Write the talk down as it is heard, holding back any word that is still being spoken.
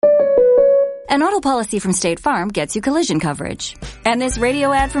An auto policy from State Farm gets you collision coverage. And this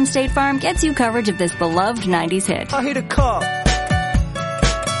radio ad from State Farm gets you coverage of this beloved 90s hit. I hit a car.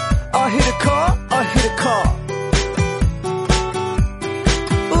 I hit a car. I hit a car.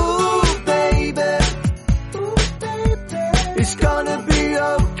 Ooh, baby. Ooh, baby. It's gonna be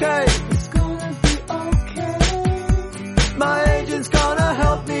okay. It's gonna be okay. My agent's gonna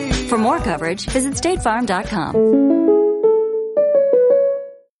help me. For more coverage, visit statefarm.com.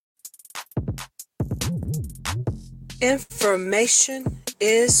 Information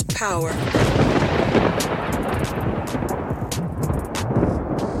is power.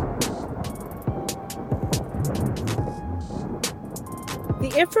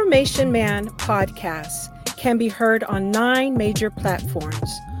 The Information Man podcast can be heard on 9 major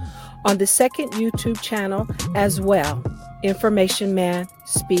platforms. On the second YouTube channel as well, Information Man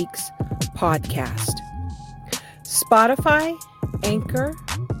Speaks Podcast. Spotify, Anchor,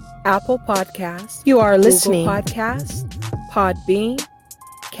 Apple Podcasts. You are listening. Google Podcasts, Podbean,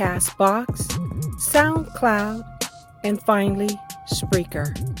 Castbox, SoundCloud, and finally,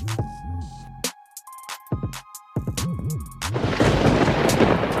 Spreaker.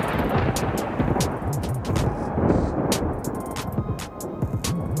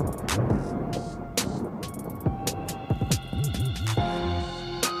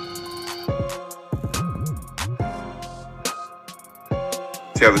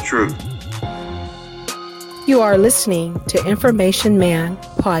 Tell the truth. You are listening to Information Man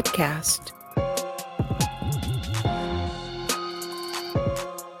Podcast.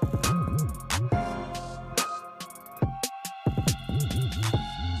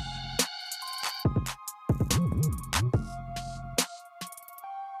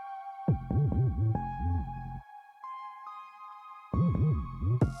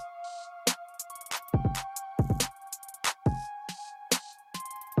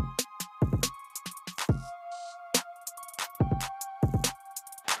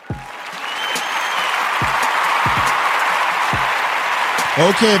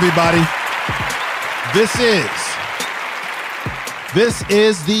 Okay, everybody. This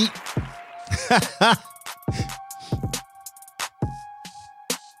is the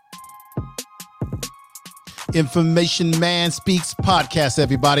Information Man Speaks podcast,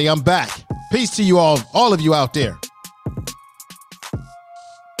 everybody. I'm back. Peace to you all of you out there.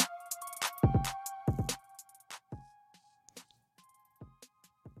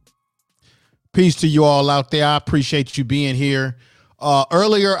 Peace to you all out there. I appreciate you being here.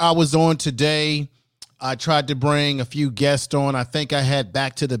 Earlier, I was on today. I tried to bring a few guests on. I think I had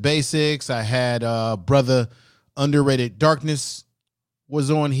Back to the Basics. I had Brother Underrated Darkness was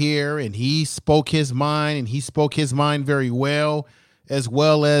on here, and he spoke his mind, and he spoke his mind very well as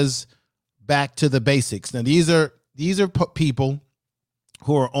Back to the Basics. Now, these are people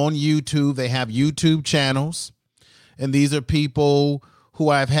who are on YouTube. They have YouTube channels, and these are people who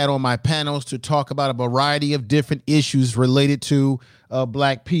I've had on my panels to talk about a variety of different issues related to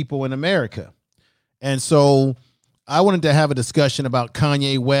black people in America. And so I wanted to have a discussion about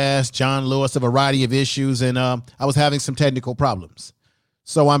Kanye West, John Lewis, a variety of issues, and I was having some technical problems.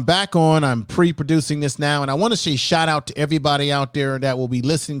 So I'm back on. I'm pre-producing this now, and I want to say shout out to everybody out there that will be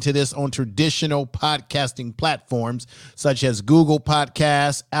listening to this on traditional podcasting platforms such as Google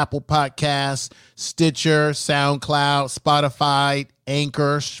Podcasts, Apple Podcasts, Stitcher, SoundCloud, Spotify,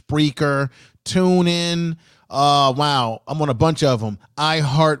 Anchor, Spreaker, TuneIn. Wow, I'm on a bunch of them.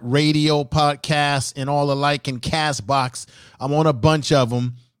 iHeartRadio podcasts and all alike, and Castbox. I'm on a bunch of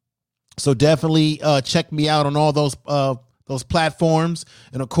them. So definitely check me out on all those platforms.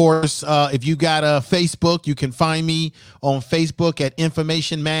 And of course, if you got a Facebook, you can find me on Facebook at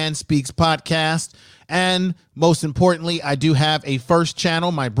Information Man Speaks Podcast. And most importantly, I do have a first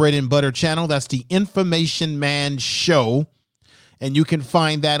channel, my bread and butter channel. That's the Information Man Show. And you can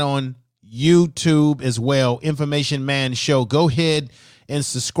find that on YouTube as well, Information Man Show. Go ahead and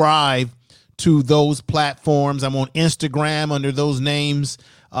subscribe to those platforms. I'm on Instagram under those names.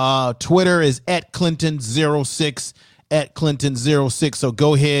 Twitter is at Clinton06, at Clinton06. So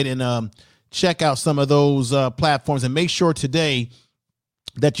go ahead and check out some of those platforms, and make sure today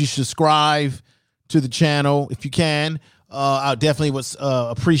that you subscribe to the channel if you can. I definitely would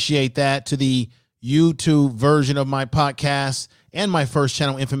appreciate that, to the YouTube version of my podcast and my first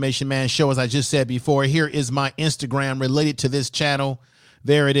channel, Information Man Show. As I just said before, here is my Instagram related to this channel.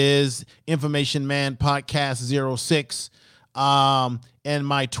 There it is, Information Man Podcast 06. And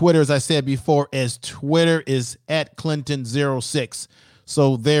my Twitter, as I said before, Twitter is at Clinton06.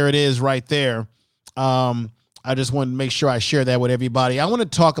 So there it is right there. I just want to make sure I share that with everybody. I want to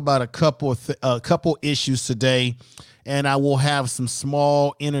talk about a couple issues today, and I will have some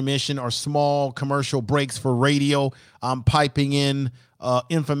small intermission or small commercial breaks for radio. I'm piping in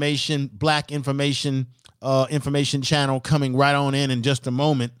information, black information channel coming right on in just a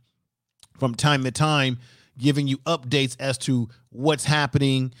moment from time to time, giving you updates as to what's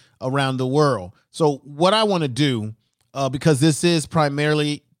happening around the world. So what I want to do, because this is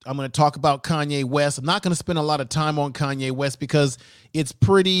primarily, I'm going to talk about Kanye West. I'm not going to spend a lot of time on Kanye West because it's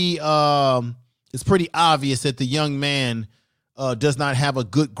pretty obvious that the young man does not have a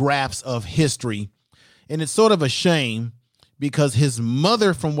good grasp of history. And it's sort of a shame because his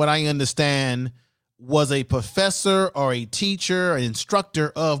mother, from what I understand, was a professor or a teacher, an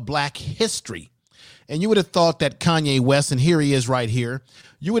instructor of black history. And you would have thought that Kanye West, and here he is right here,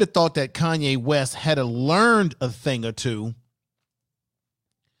 you would have thought that Kanye West had learned a thing or two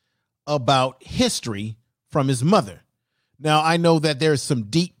about history from his mother. Now, I know that there's some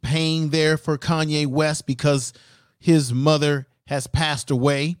deep pain there for Kanye West because his mother has passed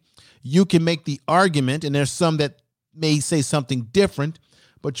away. You can make the argument, and there's some that may say something different,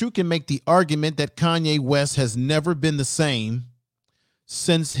 but you can make the argument that Kanye West has never been the same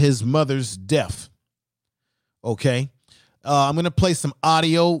since his mother's death. Okay. I'm going to play some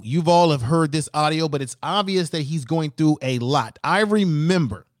audio. You've all have heard this audio, but it's obvious that he's going through a lot. I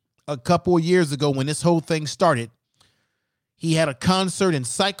remember a couple of years ago when this whole thing started, he had a concert in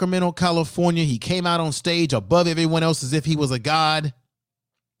Sacramento, California. He came out on stage above everyone else as if he was a god.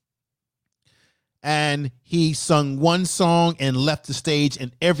 And he sung one song and left the stage,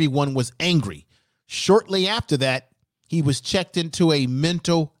 and everyone was angry. Shortly after that, he was checked into a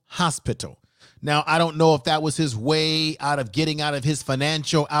mental hospital. Now, I don't know if that was his way out of getting out of his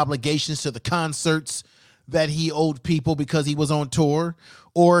financial obligations to the concerts that he owed people because he was on tour,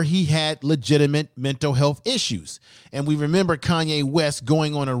 or he had legitimate mental health issues. And we remember Kanye West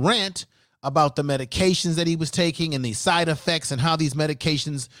going on a rant about the medications that he was taking and the side effects and how these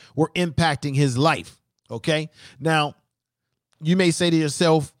medications were impacting his life. Okay. Now, you may say to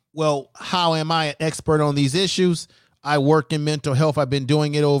yourself, well, how am I an expert on these issues? I work in mental health. I've been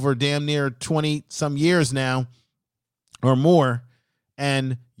doing it over damn near 20 some years now or more.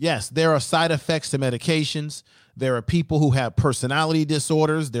 And yes, there are side effects to medications. There are people who have personality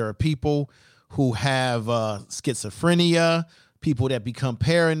disorders. There are people who have schizophrenia, people that become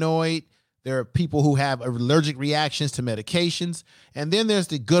paranoid. There are people who have allergic reactions to medications. And then there's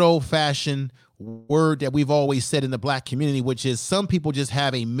the good old fashioned word that we've always said in the black community, which is some people just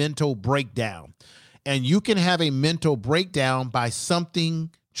have a mental breakdown. And you can have a mental breakdown by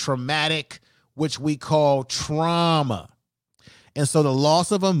something traumatic, which we call trauma. And so the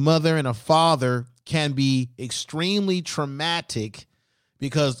loss of a mother and a father can be extremely traumatic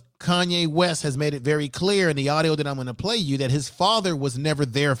because Kanye West has made it very clear in the audio that I'm going to play you that his father was never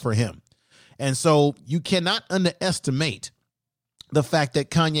there for him. And so you cannot underestimate the fact that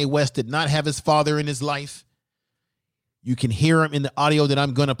Kanye West did not have his father in his life. You can hear him in the audio that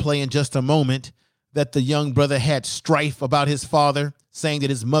I'm going to play in just a moment, that the young brother had strife about his father, saying that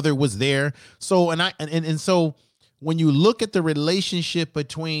his mother was there. So, so when you look at the relationship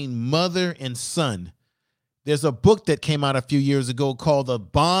between mother and son, there's a book that came out a few years ago called The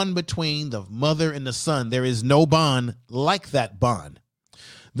Bond Between the Mother and the Son. There is no bond like that bond.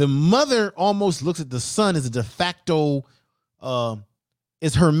 The mother almost looks at the son as a de facto,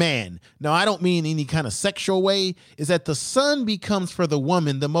 is her man. Now, I don't mean any kind of sexual way, is that the son becomes for the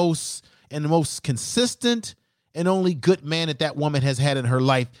woman the most consistent and only good man that woman has had in her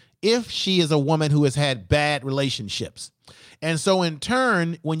life if she is a woman who has had bad relationships. And so in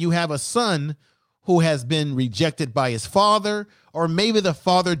turn, when you have a son who has been rejected by his father, or maybe the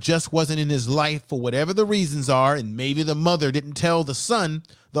father just wasn't in his life for whatever the reasons are, and maybe the mother didn't tell the son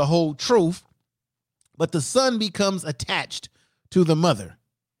the whole truth, but the son becomes attached to the mother.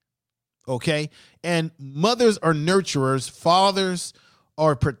 Okay? And mothers are nurturers, fathers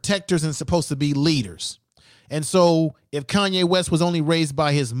are protectors and supposed to be leaders. And so if Kanye West was only raised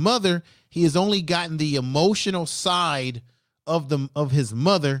by his mother, he has only gotten the emotional side of his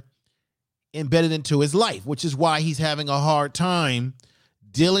mother embedded into his life, which is why he's having a hard time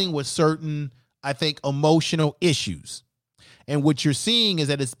dealing with certain, I think, emotional issues. And what you're seeing is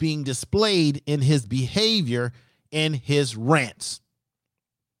that it's being displayed in his behavior in his rants.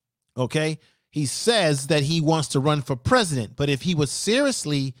 Okay? He says that he wants to run for president, but if he was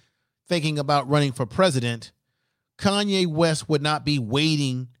seriously thinking about running for president, Kanye West would not be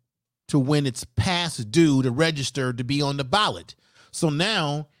waiting to when it's past due to register to be on the ballot. So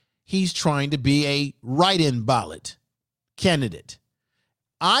now he's trying to be a write-in ballot candidate.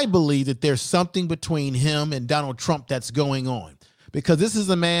 I believe that there's something between him and Donald Trump that's going on, because this is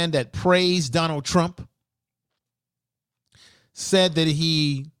a man that praised Donald Trump, said that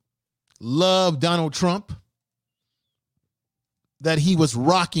he loved Donald Trump, that he was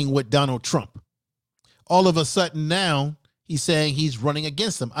rocking with Donald Trump. All of a sudden now he's saying he's running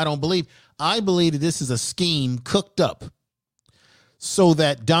against him. I believe that this is a scheme cooked up so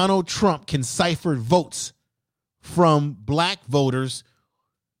that Donald Trump can cipher votes from black voters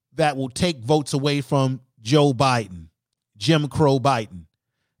that will take votes away from Joe Biden, Jim Crow Biden.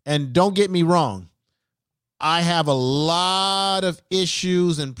 And don't get me wrong, I have a lot of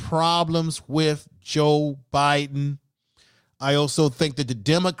issues and problems with Joe Biden. I also think that the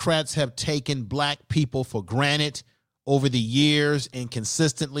Democrats have taken black people for granted over the years and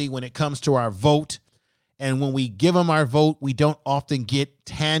consistently when it comes to our vote. And when we give them our vote, we don't often get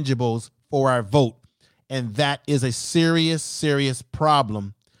tangibles for our vote. And that is a serious, serious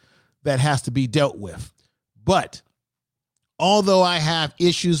problem that has to be dealt with. But although I have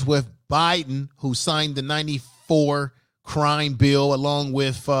issues with Biden, who signed the 94 crime bill along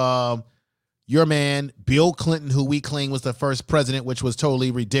with your man, Bill Clinton, who we claim was the first president, which was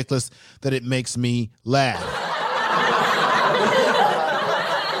totally ridiculous, that it makes me laugh.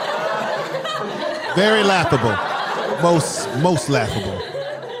 Very laughable. Most laughable.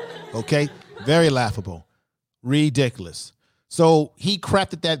 Okay? Very laughable. Ridiculous. So he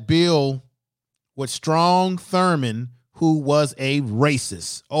crafted that bill with Strom Thurmond, who was a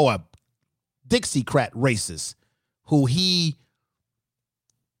racist. Oh, a Dixiecrat racist, who he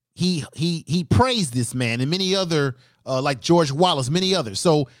praised this man and many other, like George Wallace, many others.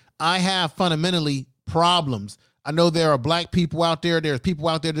 So I have fundamentally problems. I know there are black people out there. There's people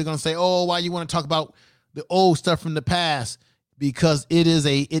out there that are going to say, oh, why you want to talk about the old stuff from the past? Because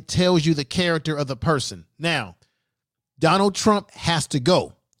it tells you the character of the person. Now, Donald Trump has to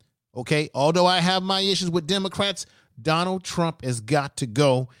go. Okay. Although I have my issues with Democrats, Donald Trump has got to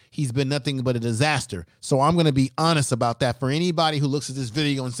go. He's been nothing but a disaster. So I'm going to be honest about that. For anybody who looks at this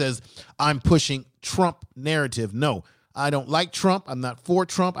video and says, I'm pushing Trump narrative. No, I don't like Trump. I'm not for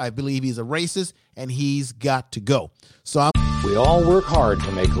Trump. I believe he's a racist and he's got to go. We all work hard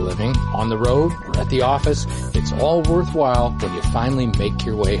to make a living, on the road or at the office. It's all worthwhile when you finally make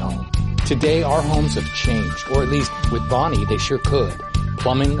your way home. Today, our homes have changed, or at least with Bonnie, they sure could.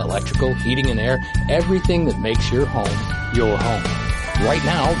 Plumbing, electrical, heating and air, everything that makes your home your home. Right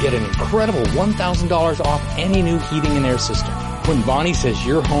now, get an incredible $1,000 off any new heating and air system. When Bonnie says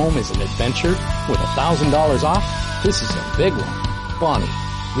your home is an adventure with $1,000 off, this is a big one. Bonnie,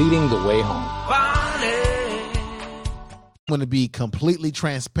 leading the way home. I'm going to be completely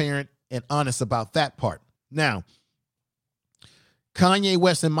transparent and honest about that part. Now, Kanye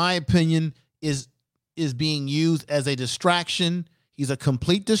West, in my opinion, is being used as a distraction. He's a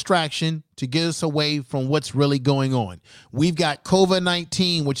complete distraction to get us away from what's really going on. We've got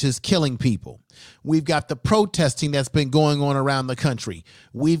COVID-19, which is killing people. We've got the protesting that's been going on around the country.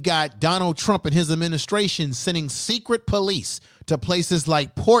 We've got Donald Trump and his administration sending secret police to places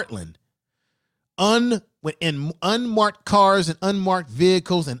like Portland, in unmarked cars and unmarked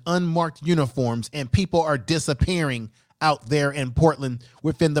vehicles and unmarked uniforms, and people are disappearing out there in Portland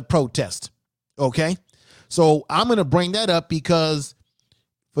within the protest. Okay? So I'm going to bring that up because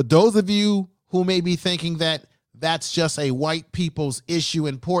for those of you who may be thinking that that's just a white people's issue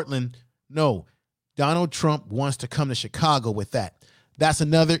in Portland, no, Donald Trump wants to come to Chicago with that. That's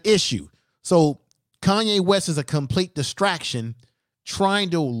another issue. So Kanye West is a complete distraction, trying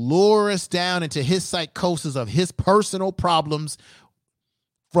to lure us down into his psychosis of his personal problems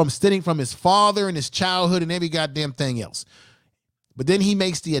from stemming from his father and his childhood and every goddamn thing else. But then he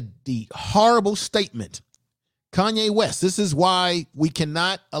makes the horrible statement. Kanye West, this is why we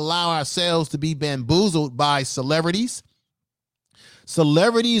cannot allow ourselves to be bamboozled by celebrities.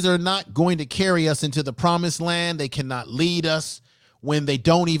 Celebrities are not going to carry us into the promised land. They cannot lead us when they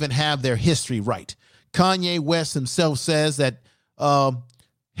don't even have their history right. Kanye West himself says that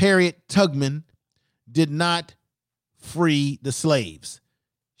Harriet Tubman did not free the slaves.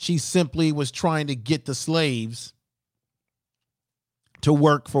 She simply was trying to get the slaves to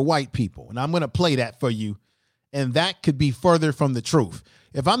work for white people. And I'm going to play that for you. And that could be further from the truth.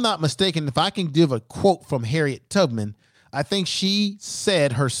 If I'm not mistaken, if I can give a quote from Harriet Tubman, I think she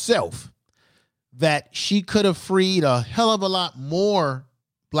said herself that she could have freed a hell of a lot more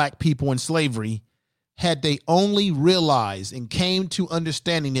black people in slavery had they only realized and came to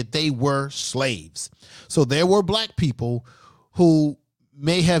understanding that they were slaves. So there were black people who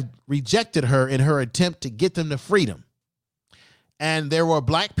may have rejected her in her attempt to get them to freedom. And there were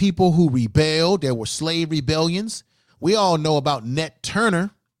black people who rebelled. There were slave rebellions. We all know about Nat Turner.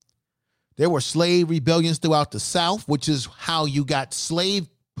 There were slave rebellions throughout the South, which is how you got slave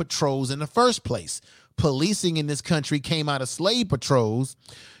patrols in the first place. Policing in this country came out of slave patrols,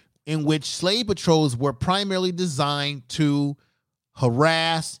 in which slave patrols were primarily designed to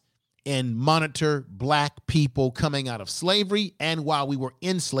harass and monitor black people coming out of slavery and while we were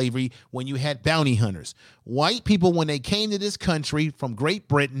in slavery when you had bounty hunters. White people, when they came to this country from Great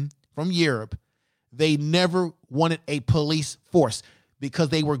Britain, from Europe, they never wanted a police force because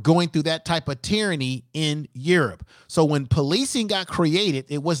they were going through that type of tyranny in Europe. So when policing got created,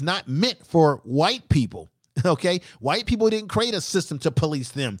 it was not meant for white people. Okay, white people didn't create a system to police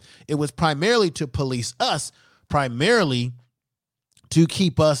them. It was primarily to police us, primarily to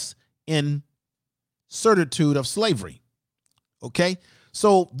keep us in certitude of slavery. Okay,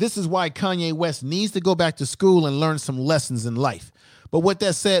 so this is why Kanye West needs to go back to school and learn some lessons in life. But with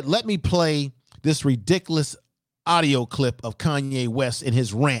that said, let me play this ridiculous audio clip of Kanye West in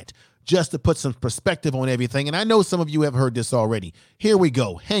his rant just to put some perspective on everything. And I know some of you have heard this already. Here we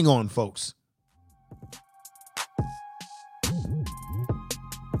go. Hang on, folks.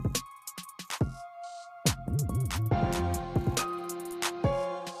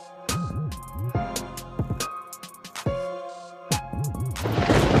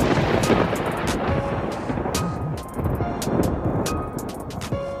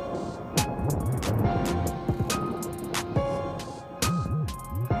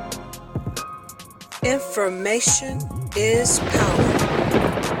 Information is power.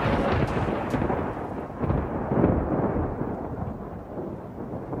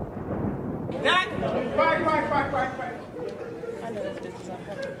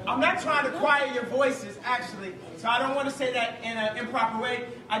 I'm not trying to quiet your voices, actually, so I don't want to say that in an improper way.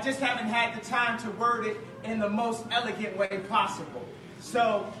 I just haven't had the time to word it in the most elegant way possible.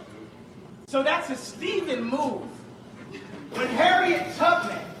 So that's a Stephen move. When Harriet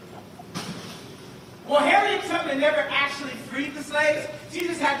Tubman never actually freed the slaves. She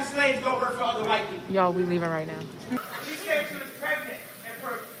just had the slaves go work for other white people. Y'all, we leaving right now. She said she was pregnant, and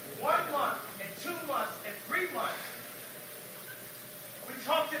for 1 month, and 2 months, and 3 months, we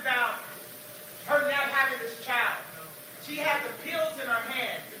talked about her not having this child. She had the pills in her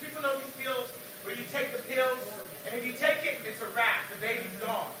hand. Do people know these pills where you take the pills, and if you take it, it's a wrap. The baby's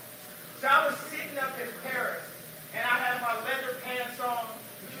gone. So I was sitting up in Paris, and I had my leather pants on.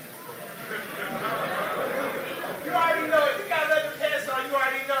 You already know it. You got leather pants on, you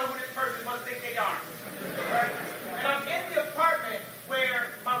already know who this person must think they are. Right? And I'm in the apartment where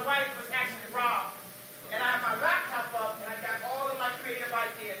my wife was actually robbed. And I have my laptop up, and I got all of my creative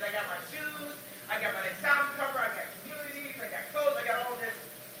ideas. I got my shoes, I got my sound cover, I got communities, I got clothes, I got all this.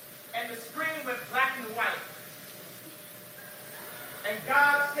 And the screen went black and white. And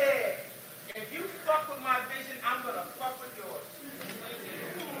God said, if you fuck with my vision, I'm going to fuck with yours.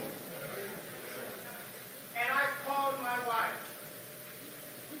 And I called my wife.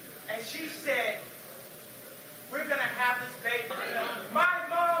 And she said, we're going to have this baby. My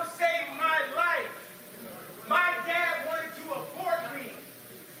mom saved my life. My dad wanted to abort me.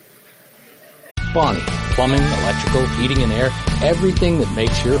 Bonnie, plumbing, electrical, heating and air, everything that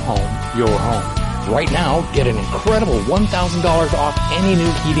makes your home your home. Right now, get an incredible $1,000 off any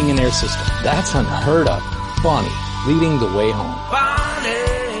new heating and air system. That's unheard of. Bonnie, leading the way home.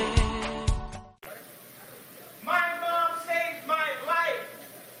 My mom saved my life.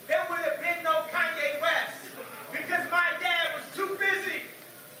 There would have been no Kanye West because my dad was too busy.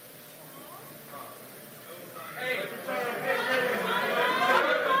 Hey.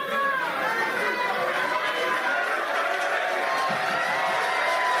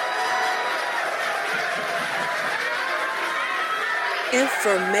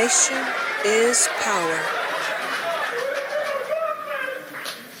 Information is power.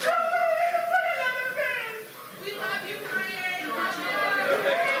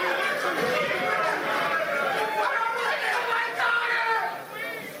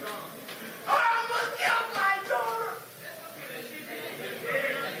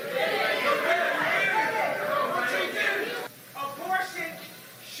 Abortion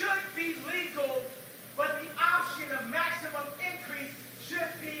should be legal, but the option of maximum increase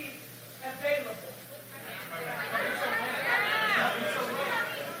should be available.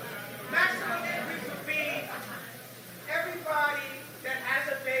 Maximum increase would be everybody that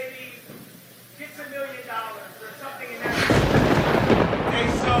has a baby gets $1 million or something in that. Okay,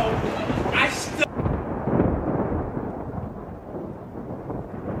 so I still.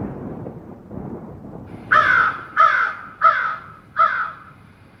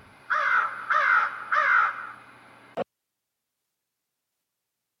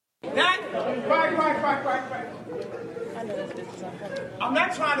 Right. I'm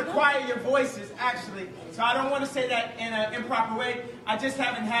not trying to quiet your voices, actually, so I don't want to say that in an improper way. I just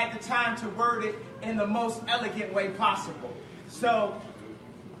haven't had the time to word it in the most elegant way possible. So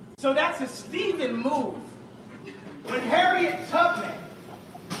that's a Stephen move. When Harriet Tubman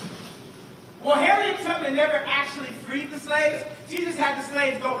never actually freed the slaves. She just had the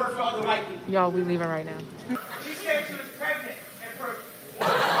slaves go work for other white people. Y'all, we leaving right now. She said she was pregnant and for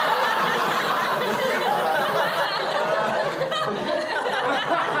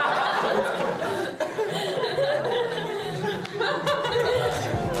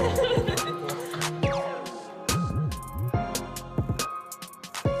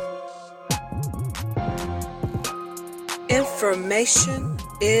Information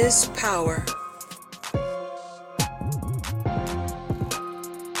is power.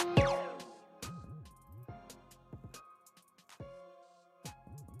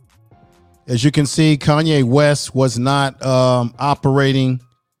 As you can see, Kanye West was not operating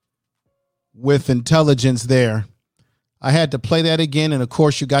with intelligence there. I had to play that again, and of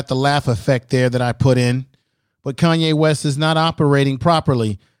course you got the laugh effect there that I put in. But Kanye West is not operating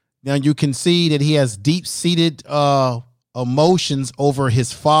properly. Now you can see that he has deep-seated emotions over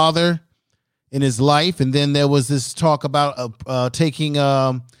his father in his life, and then there was this talk about taking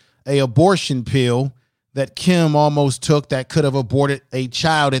a abortion pill that Kim almost took that could have aborted a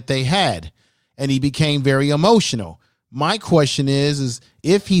child that they had, and he became very emotional. My question is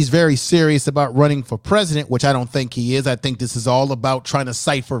if he's very serious about running for president, which I don't think he is. I think this is all about trying to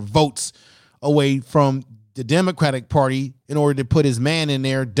cipher votes away from the Democratic Party in order to put his man in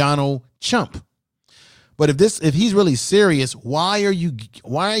there, Donald Trump. But if he's really serious, why are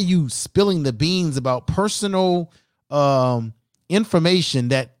you spilling the beans about personal information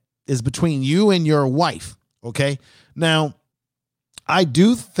that is between you and your wife? Okay. Now, I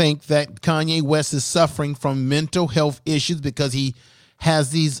do think that Kanye West is suffering from mental health issues because he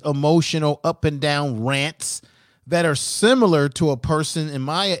has these emotional up and down rants that are similar to a person, in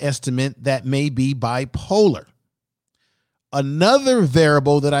my estimate, that may be bipolar. Another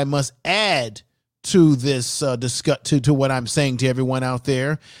variable that I must add to this to what I'm saying to everyone out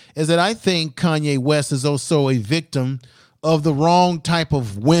there is that I think Kanye West is also a victim of the wrong type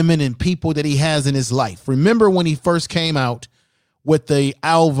of women and people that he has in his life. Remember when he first came out with the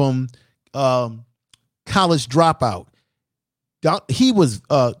album College Dropout?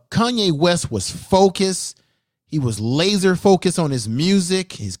 Kanye West was focused. He was laser focused on his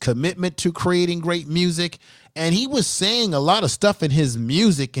music, his commitment to creating great music. And he was saying a lot of stuff in his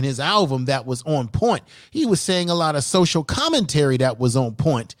music and his album that was on point. He was saying a lot of social commentary that was on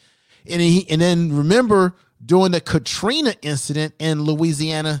point. And then remember during the Katrina incident in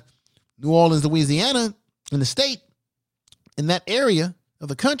Louisiana, New Orleans, Louisiana, in the state, in that area of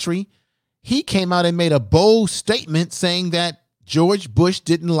the country, he came out and made a bold statement saying that George Bush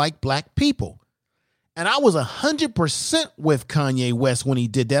didn't like black people. And I was 100% with Kanye West when he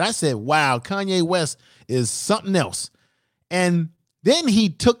did that. I said, wow, Kanye West is something else. And then he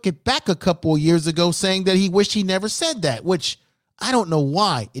took it back a couple of years ago saying that he wished he never said that, which I don't know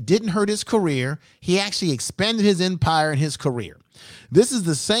why. It didn't hurt his career. He actually expanded his empire and his career. This is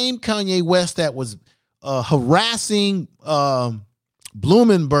the same Kanye West that was harassing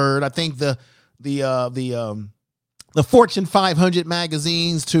Bloomberg, I think the Fortune 500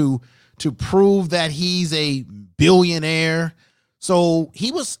 magazines to prove that he's a billionaire. So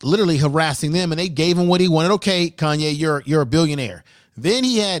he was literally harassing them, and they gave him what he wanted. Okay, Kanye, you're a billionaire. Then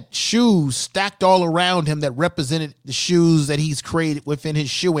he had shoes stacked all around him that represented the shoes that he's created within his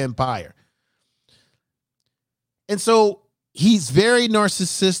shoe empire. And so he's very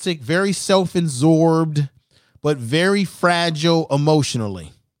narcissistic, very self-absorbed, but very fragile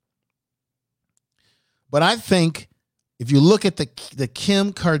emotionally. But I think if you look at the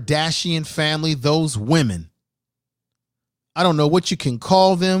Kim Kardashian family, those women, I don't know what you can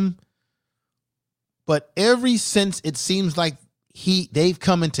call them, but ever since it seems like they've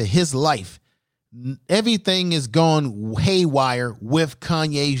come into his life, everything has gone haywire with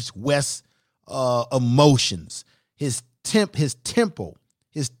Kanye West's emotions, his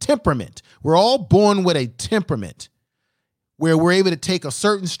temperament. We're all born with a temperament where we're able to take a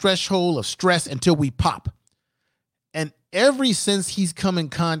certain threshold of stress until we pop. And ever since he's come in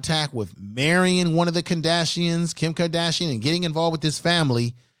contact with marrying one of the Kardashians, Kim Kardashian, and getting involved with his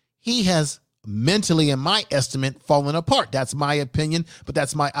family, he has mentally, in my estimate, fallen apart. That's my opinion, but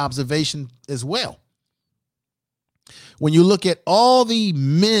that's my observation as well. When you look at all the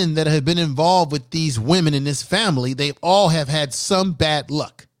men that have been involved with these women in this family, they all have had some bad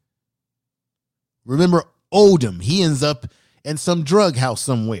luck. Remember Odom, he ends up in some drug house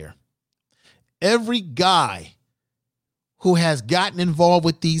somewhere. Every guy who has gotten involved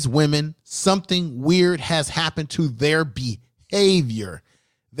with these women, something weird has happened to their behavior,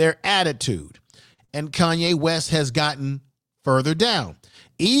 their attitude. And Kanye West has gotten further down.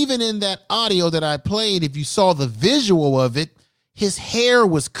 Even in that audio that I played, if you saw the visual of it, his hair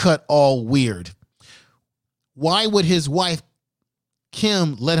was cut all weird. Why would his wife,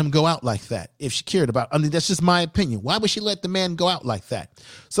 Kim, let him go out like that if she cared about? I mean, that's just my opinion. Why would she let the man go out like that?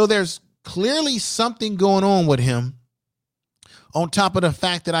 So there's clearly something going on with him, on top of the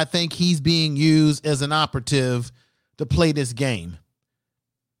fact that I think he's being used as an operative to play this game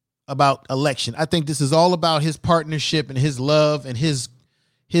about election. I think this is all about his partnership and his love and his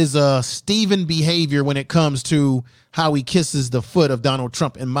Steven behavior when it comes to how he kisses the foot of Donald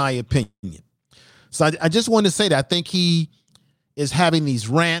Trump, in my opinion. So I just wanted to say that I think he is having these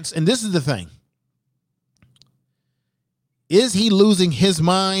rants. And this is the thing. Is he losing his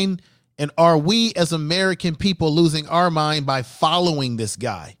mind? And are we as American people losing our mind by following this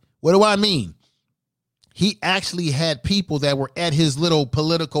guy? What do I mean? He actually had people that were at his little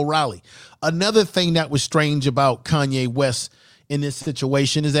political rally. Another thing that was strange about Kanye West in this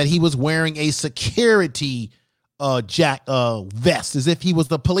situation is that he was wearing a security vest, as if he was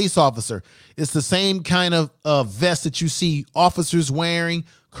the police officer. It's the same kind of vest that you see officers wearing,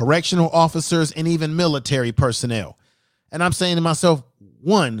 correctional officers, and even military personnel. And I'm saying to myself,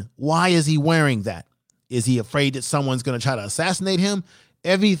 one, why is he wearing that? Is he afraid that someone's going to try to assassinate him?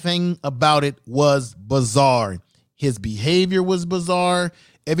 Everything about it was bizarre. His behavior was bizarre.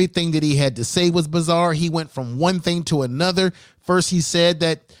 Everything that he had to say was bizarre. He went from one thing to another. First, he said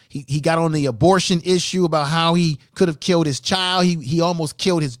that he got on the abortion issue about how he could have killed his child. He almost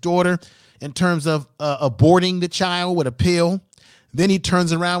killed his daughter in terms of aborting the child with a pill. Then he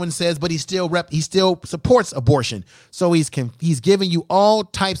turns around and says, but he still supports abortion. So he's giving you all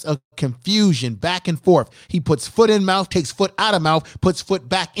types of confusion back and forth. He puts foot in mouth, takes foot out of mouth, puts foot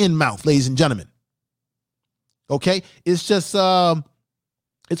back in mouth, ladies and gentlemen. Okay? It's just,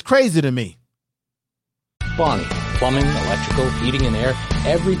 it's crazy to me. Bonnie, plumbing, electrical, heating and air,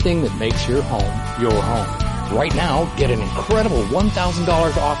 everything that makes your home your home. Right now, get an incredible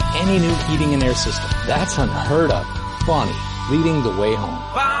 $1,000 off any new heating and air system. That's unheard of. Bonnie, leading the way home.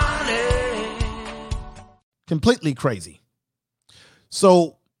 Bonnie. Completely crazy.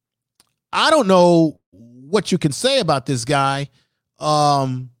 So I don't know what you can say about this guy.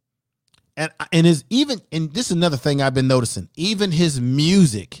 And this is another thing I've been noticing. Even his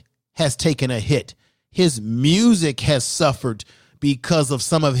music has taken a hit. His music has suffered because of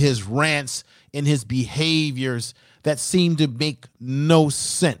some of his rants and his behaviors that seem to make no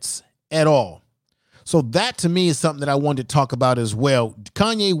sense at all. So that to me is something that I wanted to talk about as well.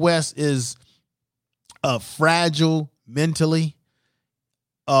 Kanye West is fragile mentally.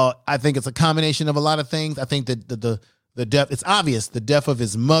 I think it's a combination of a lot of things. I think that the death, it's obvious the death of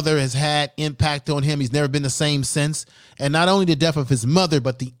his mother has had impact on him. He's never been the same since. And not only the death of his mother,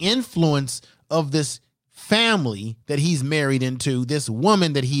 but the influence of this family that he's married into, this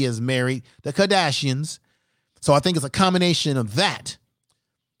woman that he has married, the Kardashians. So I think it's a combination of that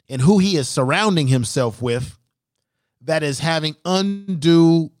and who he is surrounding himself with that is having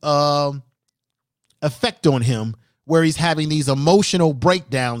undue effect on him, where he's having these emotional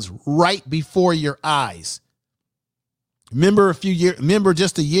breakdowns right before your eyes. Remember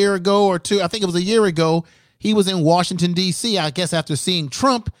just a year ago or two, I think it was a year ago, he was in Washington, D.C. I guess after seeing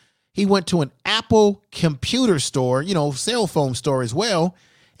Trump, he went to an Apple computer store, cell phone store as well,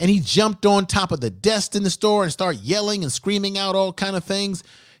 and he jumped on top of the desk in the store and started yelling and screaming out all kind of things.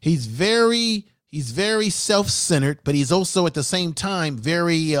 He's very self-centered, but he's also at the same time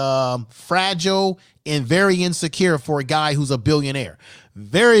very fragile and very insecure for a guy who's a billionaire.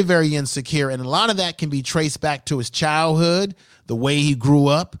 Very, very insecure. And a lot of that can be traced back to his childhood, the way he grew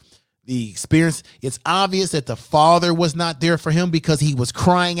up, the experience. It's obvious that the father was not there for him because he was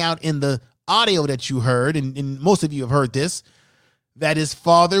crying out in the audio that you heard, and most of you have heard this, that his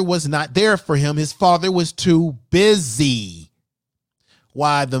father was not there for him. His father was too busy.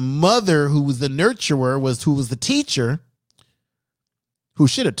 Why the mother, who was the nurturer, who was the teacher, who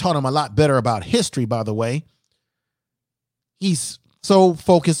should have taught him a lot better about history, by the way. He's so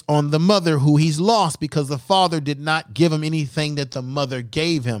focused on the mother, who he's lost because the father did not give him anything that the mother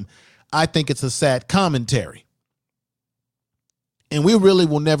gave him. I think it's a sad commentary. And we really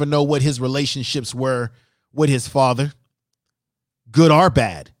will never know what his relationships were with his father, good or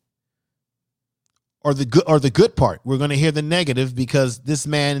bad. Or the good part. We're going to hear the negative because this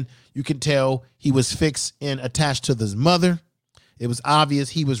man, you can tell he was fixed and attached to his mother. It was obvious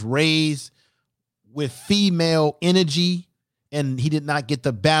he was raised with female energy and he did not get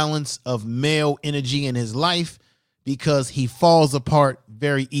the balance of male energy in his life because he falls apart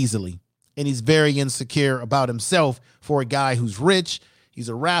very easily. And he's very insecure about himself for a guy who's rich. He's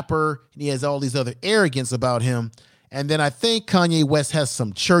a rapper, and he has all these other arrogance about him. And then I think Kanye West has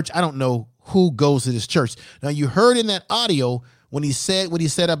some church. I don't know who goes to this church. Now, you heard in that audio when he said what he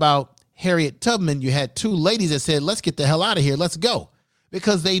said about Harriet Tubman, you had two ladies that said, let's get the hell out of here. Let's go.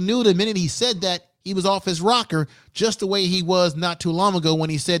 Because they knew the minute he said that, he was off his rocker, just the way he was not too long ago when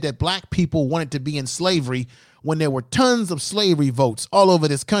he said that black people wanted to be in slavery when there were tons of slavery votes all over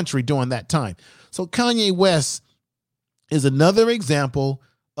this country during that time. So Kanye West is another example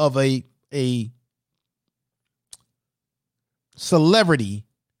of a celebrity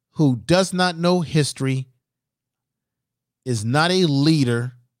who does not know history, is not a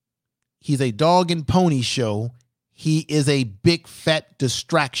leader. He's a dog and pony show. He is a big fat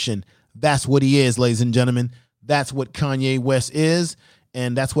distraction. That's what he is, ladies and gentlemen. That's what Kanye West is,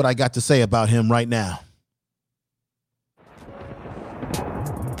 and that's what I got to say about him right now.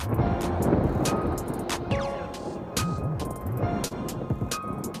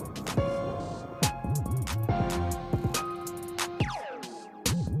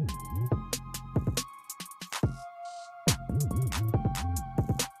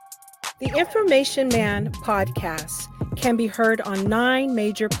 The Information Man podcast can be heard on 9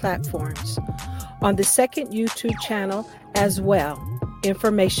 major platforms. On the second YouTube channel as well,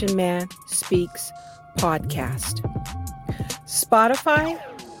 Information Man Speaks Podcast. Spotify,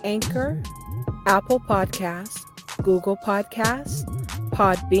 Anchor, Apple Podcasts, Google Podcasts,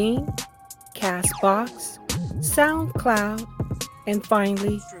 Podbean, Castbox, SoundCloud, and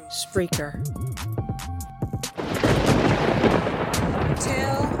finally, Spreaker.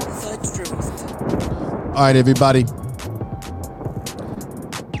 Tell the truth. All right, everybody.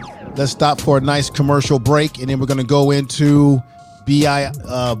 Let's stop for a nice commercial break, and then we're going to go into BIN,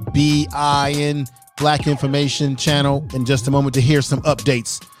 Black Information Channel, in just a moment to hear some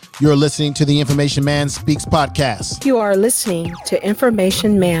updates. You're listening to the Information Man Speaks podcast. You are listening to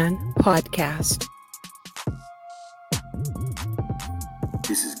Information Man podcast.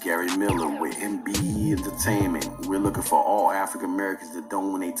 This is Gary Miller with MBE Entertainment. We're looking for all African Americans to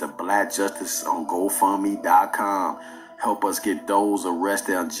donate to Black Justice on GoFundMe.com. Help us get those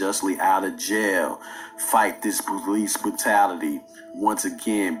arrested unjustly out of jail. Fight this police brutality. Once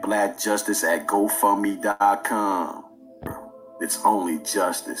again, Black Justice at GoFundMe.com. It's only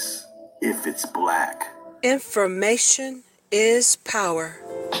justice if it's black. Information is power.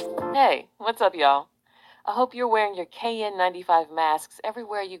 Hey, what's up, y'all? I hope you're wearing your KN95 masks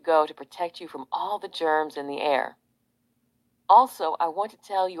everywhere you go to protect you from all the germs in the air. Also, I want to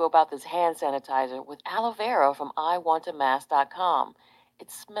tell you about this hand sanitizer with aloe vera from iwantamask.com.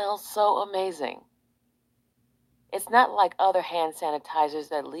 It smells so amazing. It's not like other hand sanitizers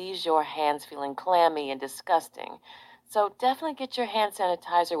that leaves your hands feeling clammy and disgusting. So definitely get your hand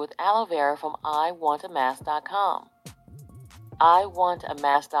sanitizer with aloe vera from iwantamask.com.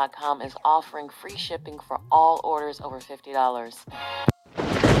 iwantamask.com is offering free shipping for all orders over $50.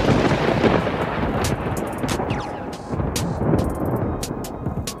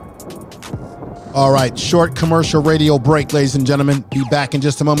 All right, short commercial radio break, ladies and gentlemen. Be back in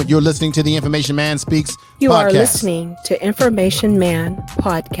just a moment. You're listening to the Information Man Speaks You podcast. are listening to Information Man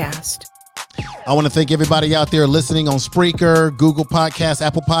podcast. I want to thank everybody out there listening on Spreaker, Google Podcasts,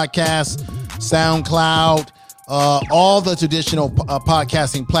 Apple Podcasts, SoundCloud, all the traditional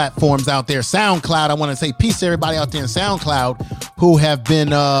podcasting platforms out there. SoundCloud, I want to say peace to everybody out there in SoundCloud who have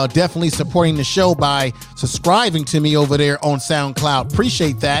been definitely supporting the show by subscribing to me over there on SoundCloud.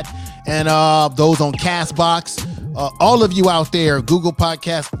 Appreciate that. And those on Castbox, all of you out there, Google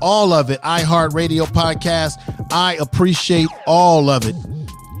Podcasts, all of it, iHeartRadio Podcast, I appreciate all of it.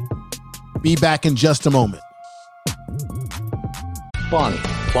 Be back in just a moment. Bonnie,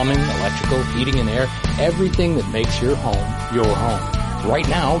 plumbing, electrical, heating and air, everything that makes your home your home. Right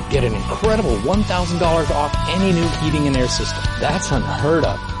now, get an incredible $1,000 off any new heating and air system. That's unheard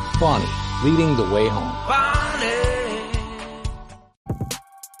of. Bonnie, leading the way home.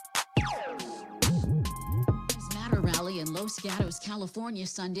 Los Gatos, California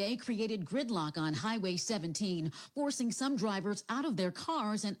Sunday created gridlock on Highway 17, forcing some drivers out of their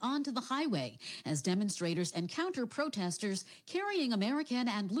cars and onto the highway as demonstrators and counter-protesters carrying American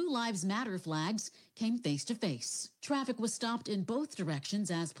and Blue Lives Matter flags came face to face. Traffic was stopped in both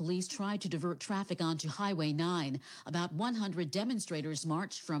directions as police tried to divert traffic onto Highway 9. About 100 demonstrators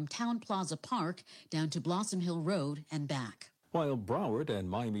marched from Town Plaza Park down to Blossom Hill Road and back. While Broward and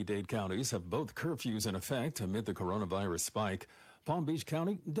Miami-Dade counties have both curfews in effect amid the coronavirus spike, Palm Beach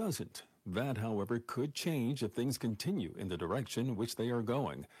County doesn't. That, however, could change if things continue in the direction which they are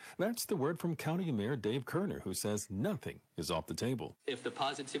going. That's the word from County Mayor Dave Kerner, who says nothing is off the table. If the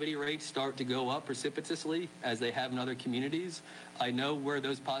positivity rates start to go up precipitously, as they have in other communities, I know where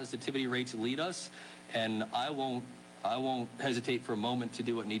those positivity rates lead us, and I won't hesitate for a moment to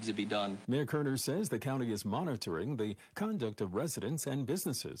do what needs to be done. Mayor Kerner says the county is monitoring the conduct of residents and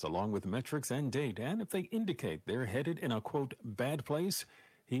businesses along with metrics and data, and if they indicate they're headed in a, quote, bad place,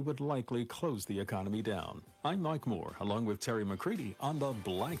 he would likely close the economy down. I'm Mike Moore, along with Terry McCready on the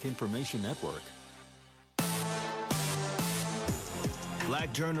Black Information Network.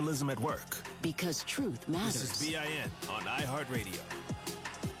 Black journalism at work. Because truth matters. This is BIN on iHeartRadio.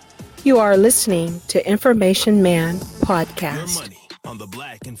 You are listening to Information Man Podcast. Your money on the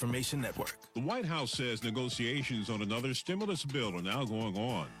Black Information Network. The White House says negotiations on another stimulus bill are now going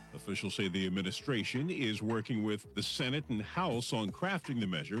on. Officials say the administration is working with the Senate and House on crafting the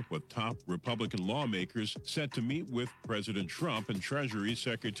measure, with top Republican lawmakers set to meet with President Trump and Treasury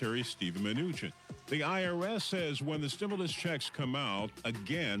Secretary Steven Mnuchin. The IRS says when the stimulus checks come out,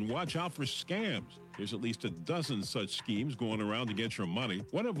 again, watch out for scams. There's at least a dozen such schemes going around to get your money.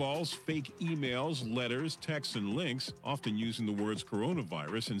 One involves fake emails, letters, texts, and links, often using the words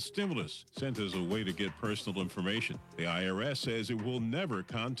coronavirus and stimulus, sent as a way to get personal information. The IRS says it will never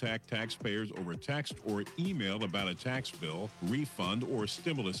contact taxpayers over text or email about a tax bill, refund, or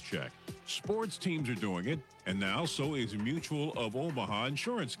stimulus check. Sports teams are doing it, and now so is Mutual of Omaha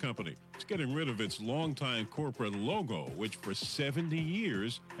Insurance Company. It's getting rid of its longtime corporate logo, which for 70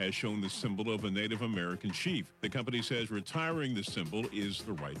 years has shown the symbol of a Native American chief. The company says retiring the symbol is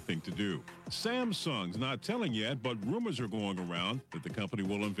the right thing to do. Samsung's not telling yet, but rumors are going around that the company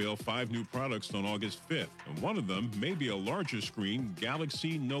will unveil 5 new products on August 5th. And one of them may be a larger screen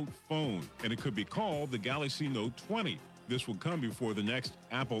Galaxy Note phone, and it could be called the Galaxy Note 20. This will come before the next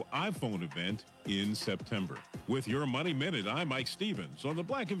Apple iPhone event in September. With your Money Minute, I'm Mike Stevens on the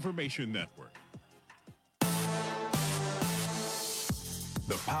Black Information Network.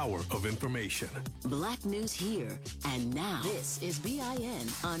 The power of information. Black news here and now. This is BIN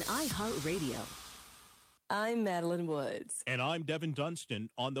on iHeartRadio. I'm Madeline Woods. And I'm Devin Dunstan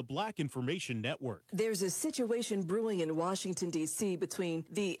on the Black Information Network. There's a situation brewing in Washington, D.C. between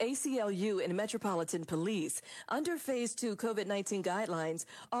the ACLU and Metropolitan Police. Under Phase 2 COVID-19 guidelines,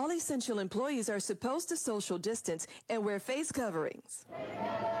 all essential employees are supposed to social distance and wear face coverings.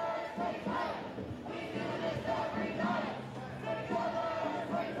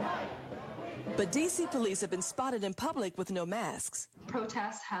 But D.C. police have been spotted in public with no masks.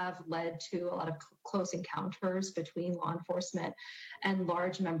 Protests have led to a lot of close encounters between law enforcement and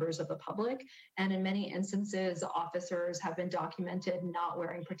large members of the public. And in many instances, officers have been documented not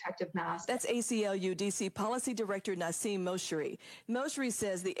wearing protective masks. That's ACLU D.C. Policy Director Nasim Moshery. Moshery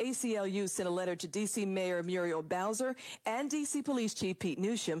says the ACLU sent a letter to D.C. Mayor Muriel Bowser and D.C. Police Chief Pete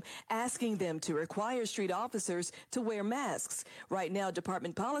Newsham asking them to require street officers to wear masks. Right now,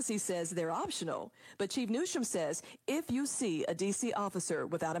 department policy says they're optional. But Chief Newsham says if you see a D.C. officer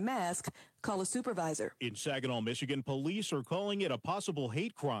without a mask, call a supervisor. In Saginaw, Michigan, police are calling it a possible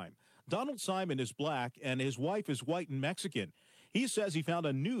hate crime. Donald Simon is black and his wife is white and Mexican. He says he found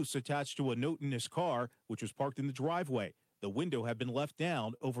a noose attached to a note in his car, which was parked in the driveway. The window had been left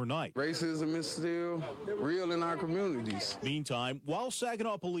down overnight. Racism is still real in our communities. Meantime, while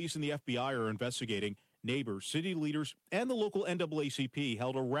Saginaw police and the FBI are investigating, neighbors, city leaders, and the local NAACP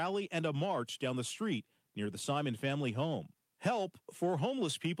held a rally and a march down the street near the Simon family home. Help for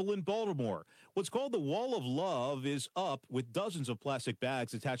homeless people in Baltimore. What's called the Wall of Love is up with dozens of plastic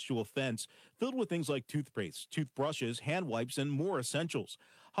bags attached to a fence filled with things like toothpaste, toothbrushes, hand wipes, and more essentials.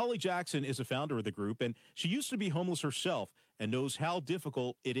 Holly Jackson is a founder of the group, and she used to be homeless herself and knows how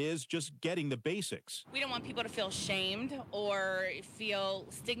difficult it is just getting the basics. We don't want people to feel shamed or feel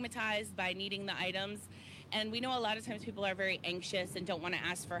stigmatized by needing the items. And we know a lot of times people are very anxious and don't want to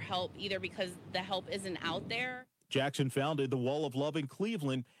ask for help either because the help isn't out there. Jackson founded the Wall of Love in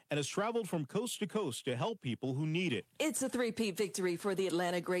Cleveland and has traveled from coast to coast to help people who need it. It's a three-peat victory for the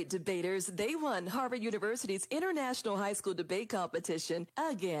Atlanta Great Debaters. They won Harvard University's International High School Debate Competition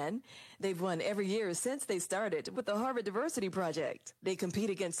again. They've won every year since they started with the Harvard Diversity Project. They compete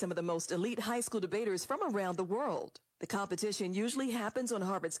against some of the most elite high school debaters from around the world. The competition usually happens on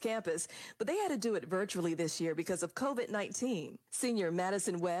Harvard's campus, but they had to do it virtually this year because of COVID-19. Senior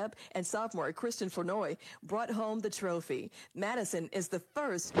Madison Webb and sophomore Christian Flournoy brought home the trophy. Madison is the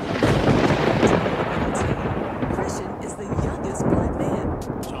first. Christian is the youngest black man.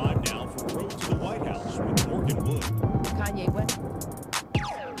 Time now for Road to the White House with Morgan Wood. Kanye West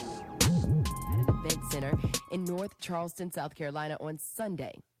at an event center in North Charleston, South Carolina on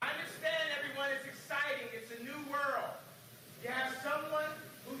Sunday. I understand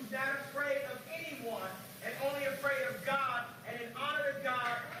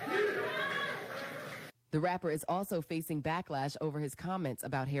The rapper is also facing backlash over his comments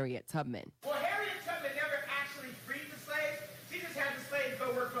about Harriet Tubman. Well, Harriet Tubman never actually freed the slaves. She just had the slaves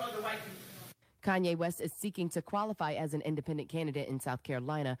go work for other white people. Kanye West is seeking to qualify as an independent candidate in South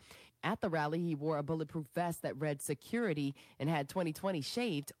Carolina. At the rally, he wore a bulletproof vest that read security and had 2020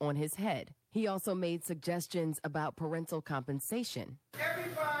 shaved on his head. He also made suggestions about parental compensation.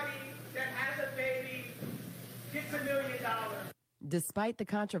 Everybody that has a baby gets $1 million. Despite the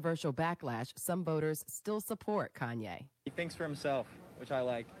controversial backlash, some voters still support Kanye. He thinks for himself, which I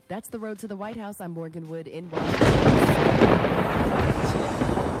like. That's The Road to the White House. I'm Morgan Wood in Washington.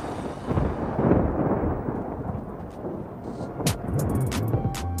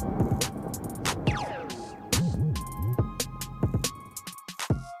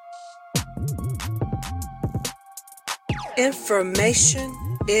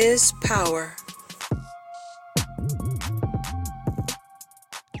 Information is power.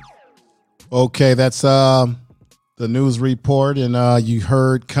 Okay, that's the news report, and you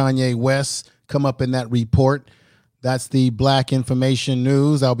heard Kanye West come up in that report. That's the Black Information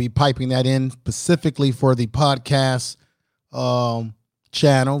News. I'll be piping that in specifically for the podcast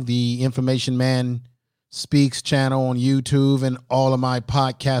channel, the Information Man Speaks channel on YouTube and all of my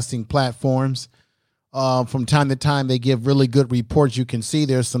podcasting platforms. From time to time, they give really good reports. You can see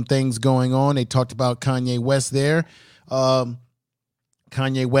there's some things going on. They talked about Kanye West there.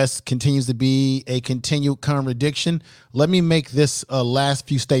 Kanye West continues to be a continued contradiction. Let me make this last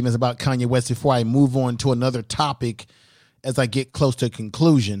few statements about Kanye West before I move on to another topic as I get close to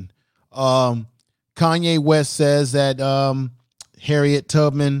conclusion. Kanye West says that Harriet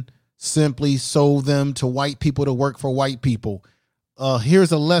Tubman simply sold them to white people to work for white people.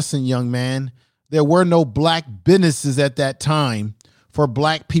 Here's a lesson, young man. There were no black businesses at that time for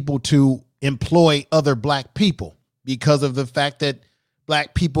black people to employ other black people because of the fact that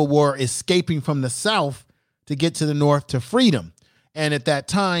black people were escaping from the South to get to the North to freedom. And at that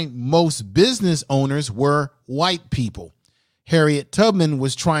time, most business owners were white people. Harriet Tubman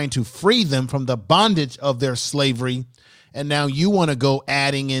was trying to free them from the bondage of their slavery. And now you want to go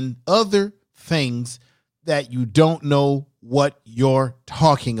adding in other things that you don't know what you're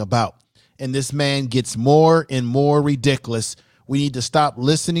talking about. And this man gets more and more ridiculous. We need to stop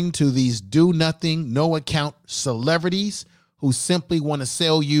listening to these do-nothing, no-account celebrities who simply want to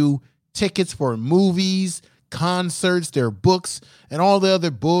sell you tickets for movies, concerts, their books, and all the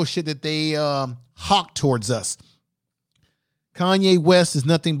other bullshit that they hawk towards us. Kanye West is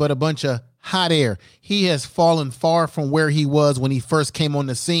nothing but a bunch of hot air. He has fallen far from where he was when he first came on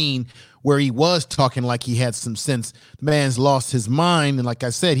the scene, where he was talking like he had some sense. The man's lost his mind. And like I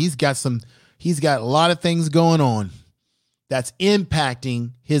said, he's got a lot of things going on that's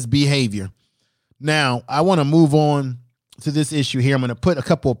impacting his behavior. Now, I want to move on to this issue here. I'm going to put a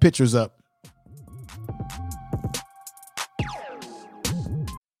couple of pictures up.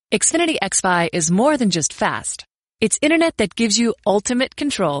 Xfinity XFi is more than just fast. It's internet that gives you ultimate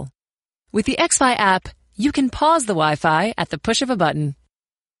control. With the XFi app, you can pause the Wi-Fi at the push of a button.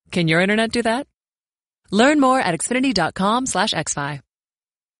 Can your internet do that? Learn more at xfinity.com/xfi.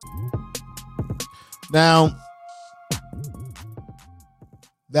 Now,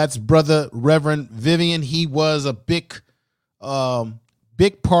 that's Brother Reverend Vivian. He was a big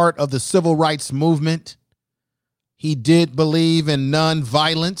part of the civil rights movement. He did believe in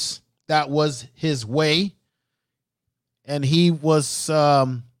nonviolence. That was his way. And he was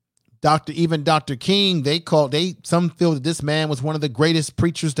Dr. King. Some feel that this man was one of the greatest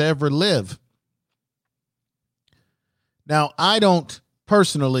preachers to ever live. Now, I don't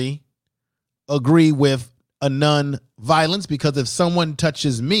personally agree with a non-violence, because if someone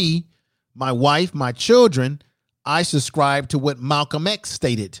touches me, my wife, my children, I subscribe to what Malcolm X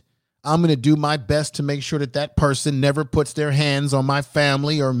stated. I'm going to do my best to make sure that that person never puts their hands on my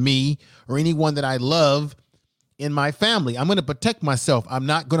family or me or anyone that I love in my family. I'm going to protect myself. I'm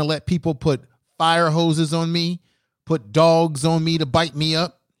not going to let people put fire hoses on me, put dogs on me to bite me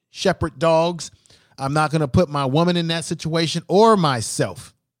up, shepherd dogs. I'm not going to put my woman in that situation or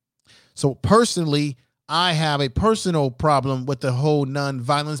myself. So personally, I have a personal problem with the whole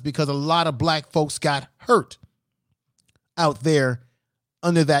nonviolence, because a lot of black folks got hurt out there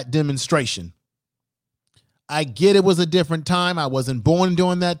under that demonstration. I get it was a different time. I wasn't born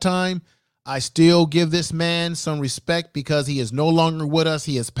during that time. I still give this man some respect because he is no longer with us.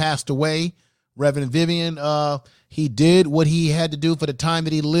 He has passed away. Reverend Vivian, he did what he had to do for the time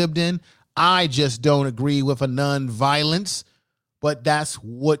that he lived in. I just don't agree with a nonviolence, but that's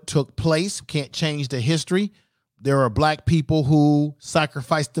what took place. Can't change the history. There are black people who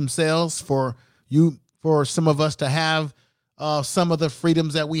sacrificed themselves for some of us to have some of the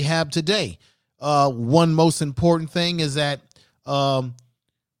freedoms that we have today. one most important thing is that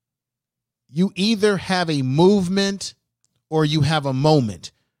you either have a movement or you have a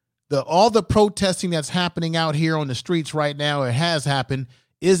moment. All the protesting that's happening out here on the streets right now, it has happened.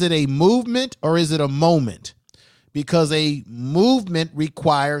 Is it a movement or is it a moment? Because a movement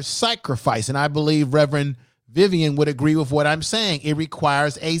requires sacrifice. And I believe Reverend Vivian would agree with what I'm saying. It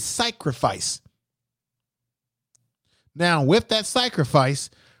requires a sacrifice. Now, with that sacrifice,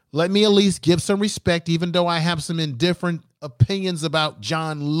 let me at least give some respect, even though I have some indifferent opinions about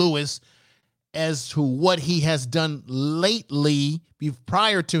John Lewis as to what he has done lately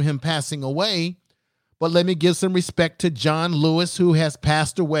prior to him passing away. But let me give some respect to John Lewis, who has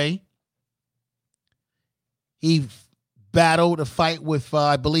passed away. He battled a fight with,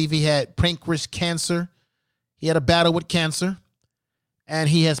 I believe he had pancreas cancer. He had a battle with cancer, and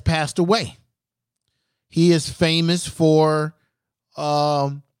he has passed away. He is famous for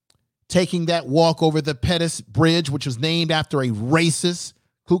taking that walk over the Pettus Bridge, which was named after a racist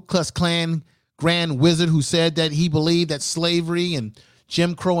Ku Klux Klan Grand Wizard who said that he believed that slavery and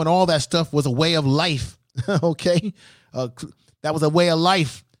Jim Crow and all that stuff was a way of life. Okay. That was a way of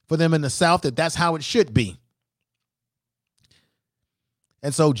life for them in the South, that's how it should be.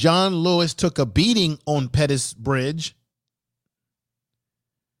 And so John Lewis took a beating on Pettus Bridge.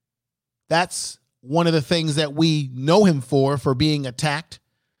 That's one of the things that we know him for being attacked,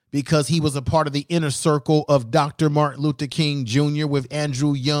 because he was a part of the inner circle of Dr. Martin Luther King Jr. with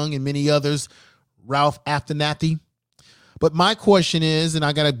Andrew Young and many others, Ralph Abernathy. But my question is, and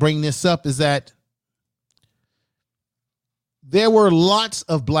I got to bring this up, is that there were lots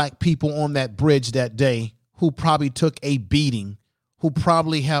of black people on that bridge that day who probably took a beating, who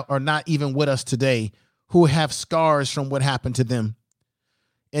probably are not even with us today, who have scars from what happened to them.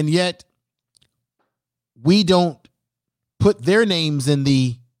 And yet we don't put their names in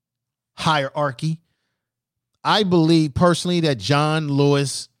the hierarchy. I believe personally that John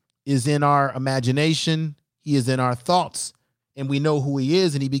Lewis is in our imagination. He is in our thoughts, and we know who he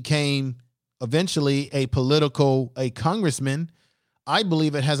is. And he became eventually a congressman. I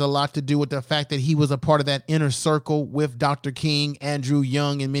believe it has a lot to do with the fact that he was a part of that inner circle with Dr. King, Andrew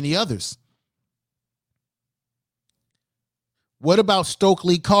Young, and many others. What about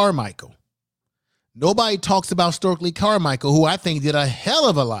Stokely Carmichael? Nobody talks about Stokely Carmichael, who I think did a hell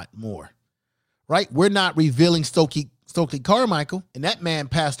of a lot more, right? We're not revealing Stokely Carmichael, and that man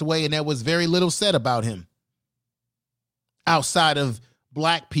passed away, and there was very little said about him outside of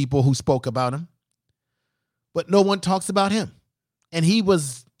black people who spoke about him. But no one talks about him. And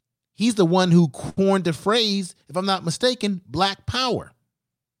he's the one who coined the phrase, if I'm not mistaken, Black Power.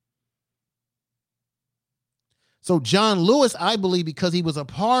 So John Lewis, I believe, because he was a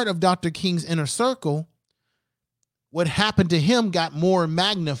part of Dr. King's inner circle, what happened to him got more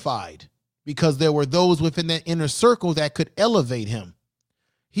magnified because there were those within that inner circle that could elevate him.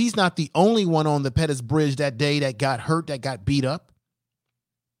 He's not the only one on the Pettus Bridge that day that got hurt, that got beat up.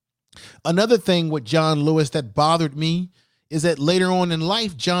 Another thing with John Lewis that bothered me is that later on in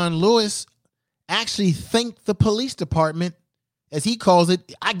life, John Lewis actually thanked the police department, as he calls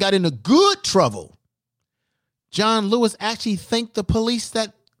it. I got into good trouble. John Lewis actually thanked the police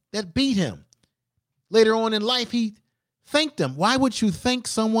that beat him. Later on in life, he thanked them. Why would you thank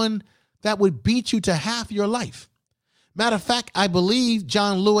someone that would beat you to half your life? Matter of fact, I believe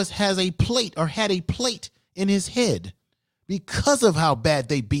John Lewis had a plate in his head because of how bad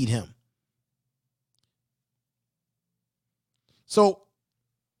they beat him. So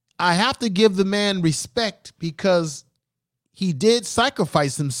I have to give the man respect because he did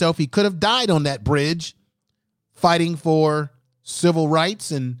sacrifice himself. He could have died on that bridge fighting for civil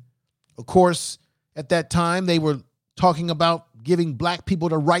rights. And of course, at that time, they were talking about giving black people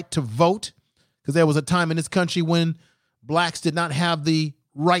the right to vote, because there was a time in this country when blacks did not have the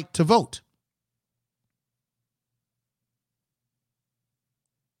right to vote.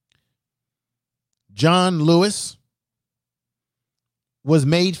 John Lewis was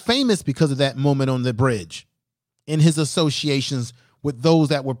made famous because of that moment on the bridge in his associations with those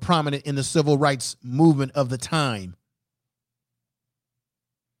that were prominent in the civil rights movement of the time.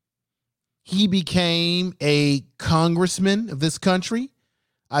 He became a congressman of this country.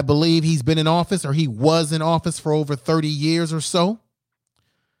 I believe he's been in office, or he was in office, for over 30 years or so.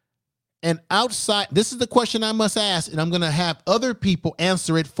 And outside, this is the question I must ask, and I'm going to have other people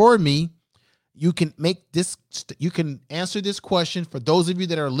answer it for me. You can answer this question for those of you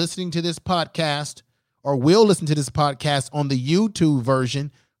that are listening to this podcast or will listen to this podcast on the YouTube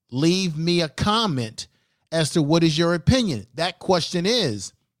version. Leave me a comment as to what is your opinion. That question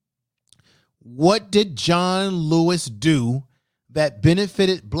is, what did John Lewis do that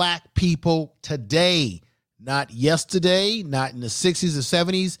benefited black people today, not yesterday, not in the 60s or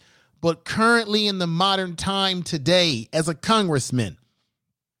 70s, but currently in the modern time today as a congressman.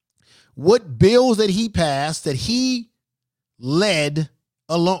 What bills that he passed that he led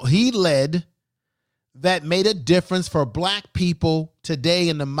that made a difference for black people today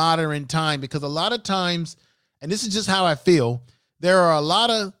in the modern time? Because a lot of times, and this is just how I feel, there are a lot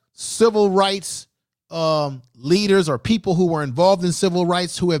of civil rights leaders or people who were involved in civil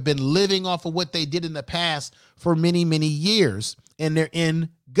rights who have been living off of what they did in the past for many, many years, and they're in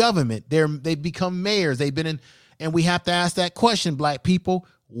government. They've become mayors. They've been in, and we have to ask that question, black people,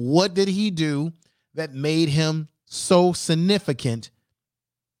 what did he do that made him so significant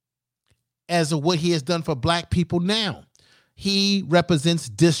as of what he has done for black people now? He represents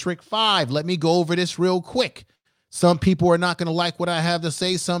District 5. Let me go over this real quick. Some people are not going to like what I have to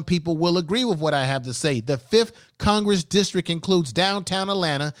say. Some people will agree with what I have to say. The 5th Congress District includes downtown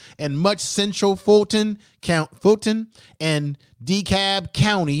Atlanta and much central Fulton and DeKalb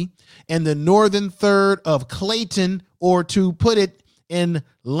County, and the northern third of Clayton, or to put it in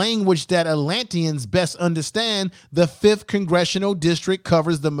language that Atlanteans best understand, the 5th Congressional District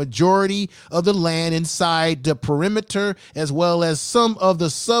covers the majority of the land inside the perimeter, as well as some of the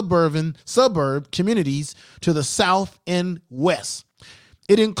suburb communities to the south and west.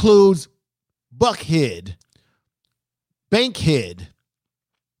 It includes Buckhead, Bankhead,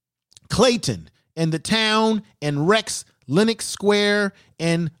 Clayton, and the town, and Rex, Lenox Square,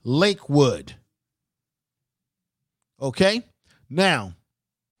 and Lakewood. Okay? Now,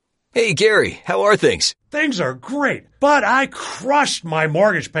 hey, Gary, how are things? Things are great, but I crushed my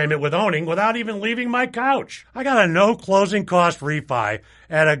mortgage payment with owning without even leaving my couch. I got a no closing cost refi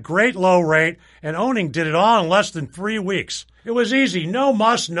at a great low rate, and owning did it all in less than 3 weeks. It was easy, no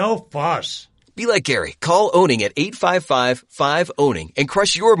muss, no fuss. Be like Gary. Call Owning at 855-5-OWNING and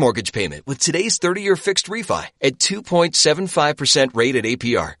crush your mortgage payment with today's 30-year fixed refi at 2.75% rate at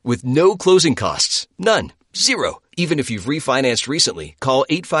APR with no closing costs. None. Zero. Even if you've refinanced recently, call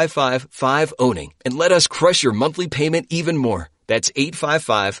 855-5-OWNING and let us crush your monthly payment even more. That's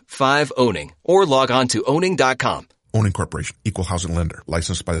 855-5-OWNING or log on to owning.com. Owning Corporation, Equal Housing Lender,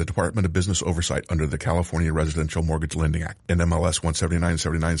 licensed by the Department of Business Oversight under the California Residential Mortgage Lending Act, NMLS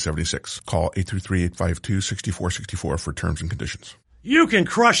 1797976. Call 833-852-6464 for terms and conditions. You can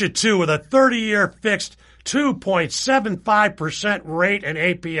crush it too with a 30-year fixed 2.75% rate and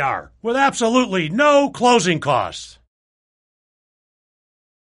APR with absolutely no closing costs.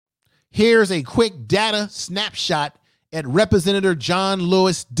 Here's a quick data snapshot at Representative John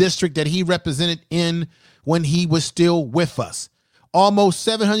Lewis district that he represented in when he was still with us. Almost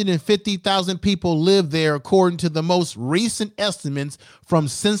 750,000 people live there according to the most recent estimates from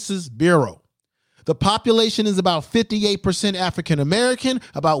Census Bureau. The population is about 58% African American,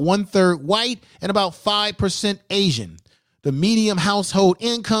 about 1/3 white, and about 5% Asian. The median household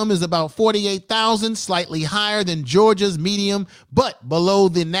income is about $48,000, slightly higher than Georgia's median, but below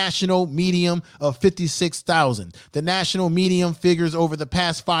the national median of $56,000. The national median figures over the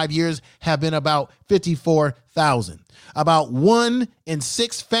past 5 years have been about $54,000. About 1 in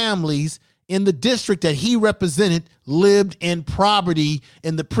 6 families in the district that he represented lived in poverty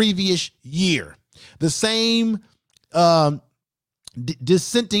in the previous year. The same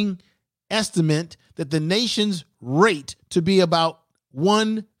dissenting estimate that the nation's rate to be about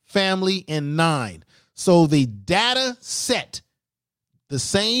 1 family in 9. So the data set, the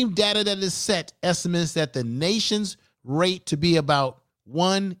same data that is set, estimates that the nation's rate to be about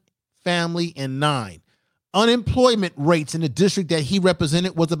 1 family in 9. Unemployment rates in the district that he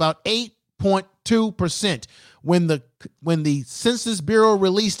represented was about 8.2%. When the Census Bureau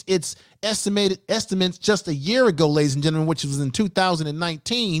released its estimates just a year ago, ladies and gentlemen, which was in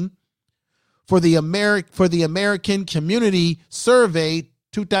 2019, for the American Community Survey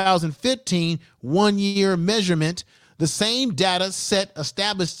 2015 1-year measurement, the same data set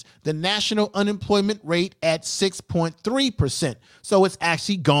established the national unemployment rate at 6.3%. So it's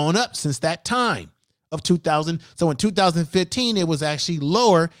actually gone up since that time of 2000. So in 2015, it was actually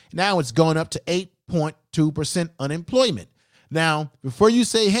lower. Now it's gone up to 8.2% unemployment. Now, before you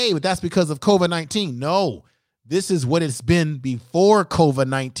say, hey, but that's because of COVID-19. No, this is what it's been before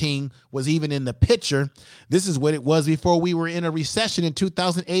COVID-19 was even in the picture. This is what it was before we were in a recession in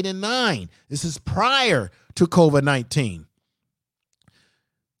 2008 and 9. This is prior to COVID-19.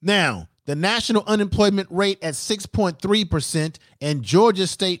 Now, the national unemployment rate at 6.3% and Georgia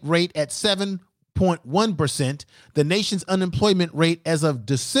state rate at 7.1%. The nation's unemployment rate as of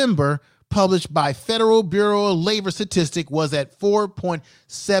December, published by Federal Bureau of Labor Statistics, was at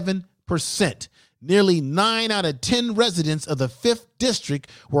 4.7%. Nearly 9 out of 10 residents of the 5th district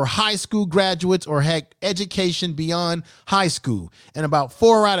were high school graduates or had education beyond high school. And about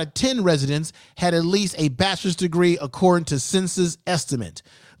 4 out of 10 residents had at least a bachelor's degree, according to census estimate.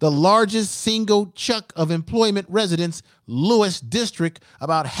 The largest single chunk of employment residents, Lewis District,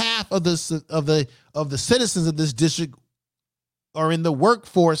 about half of the citizens of this district are in the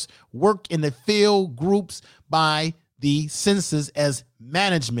workforce, work in the field groups by the census as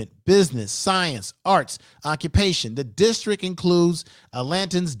management, business, science, arts, occupation. The district includes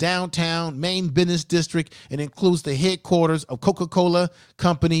Atlanta's downtown main business district and includes the headquarters of Coca-Cola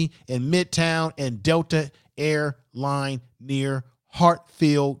Company in Midtown and Delta Airline near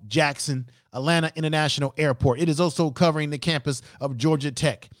Hartsfield Jackson Atlanta International Airport. It is also covering the campus of Georgia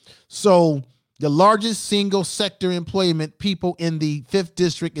Tech. So the largest single sector employment people in the 5th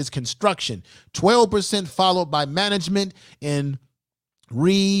district is construction, 12%, followed by management and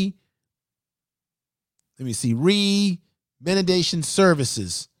remediation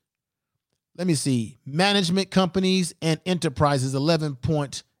services. Management companies and enterprises,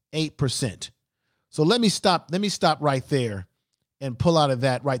 11.8%. So let me stop right there and pull out of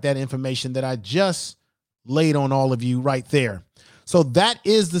that information that I just laid on all of you right there. So that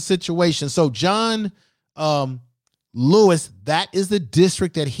is the situation. So John Lewis, that is the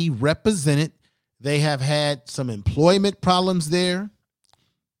district that he represented. They have had some employment problems there.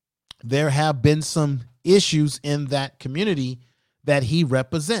 There have been some issues in that community that he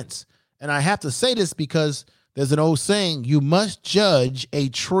represents. And I have to say this because there's an old saying, you must judge a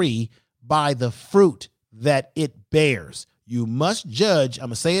tree by the fruit that it bears. You must judge, I'm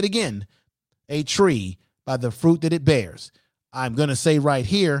going to say it again, a tree by the fruit that it bears. I'm going to say right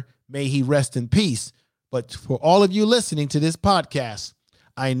here, may he rest in peace. But for all of you listening to this podcast,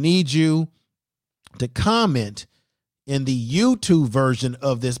 I need you to comment in the YouTube version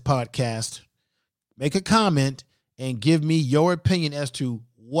of this podcast. Make a comment and give me your opinion as to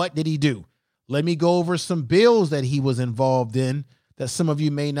what did he do. Let me go over some bills that he was involved in that some of you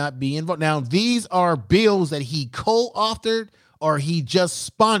may not be involved. Now, these are bills that he co-authored or he just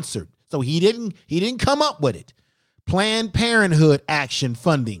sponsored. So he didn't come up with it. Planned Parenthood action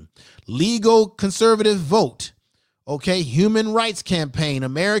funding, legal conservative vote, Human Rights Campaign,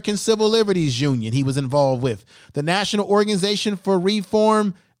 American Civil Liberties Union he was involved with, the National Organization for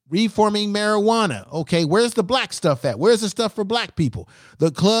Reforming Marijuana. Where's the black stuff at? Where's the stuff for black people?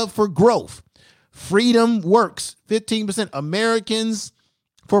 The Club for Growth, Freedom Works, 15%, Americans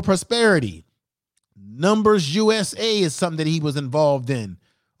for Prosperity, Numbers USA is something that he was involved in.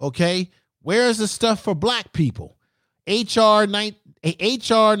 Where's the stuff for black people? HR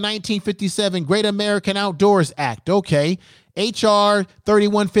 1957, Great American Outdoors Act. HR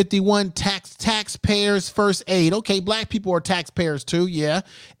 3151, Taxpayers First Aid. Black people are taxpayers too. Yeah.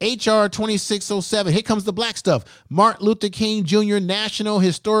 HR 2607. Here comes the black stuff. Martin Luther King Jr. National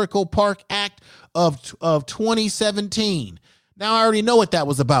Historical Park Act of 2017. Now I already know what that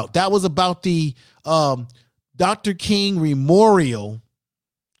was about. That was about the Dr. King Memorial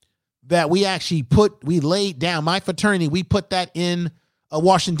that we laid down. My fraternity, we put that in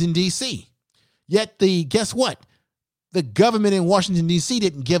Washington, D.C. Yet guess what? The government in Washington, D.C.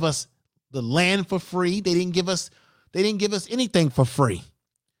 didn't give us the land for free. They didn't give us anything for free.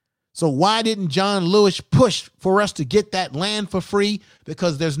 So why didn't John Lewis push for us to get that land for free?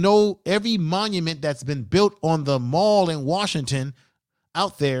 Because every monument that's been built on the mall in Washington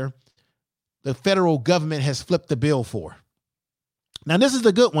out there, the federal government has flipped the bill for. Now, this is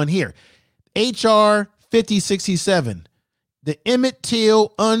the good one here. HR 5067, the Emmett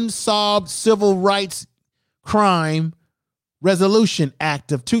Till Unsolved Civil Rights Crime Resolution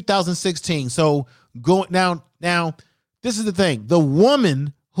Act of 2016. So now, this is the thing. The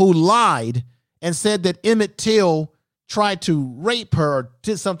woman who lied and said that Emmett Till tried to rape her or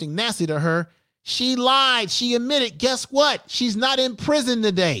did something nasty to her, she lied. She admitted. Guess what? She's not in prison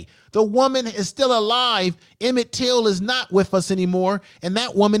today. The woman is still alive. Emmett Till is not with us anymore, and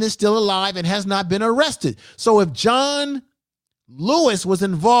that woman is still alive and has not been arrested. So if John Lewis was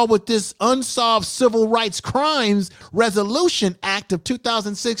involved with this Unsolved Civil Rights Crimes Resolution Act of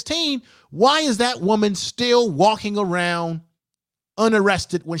 2016, why is that woman still walking around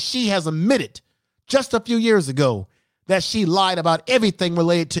unarrested when she has admitted just a few years ago that she lied about everything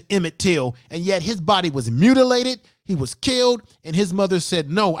related to Emmett Till, and yet his body was mutilated, he was killed, and his mother said,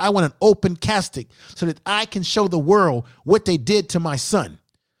 no, I want an open casket so that I can show the world what they did to my son.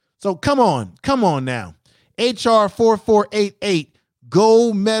 So come on now. HR 4488,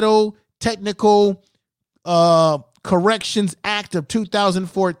 Gold Medal Technical Corrections Act of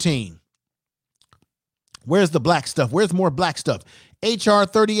 2014. Where's the black stuff? Where's more black stuff? H.R.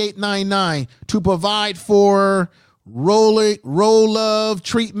 3899 to provide for roll-of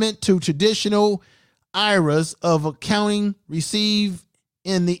treatment to traditional IRAs of accounting received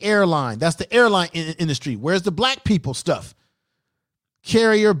in the airline. That's the airline industry. Where's the black people stuff?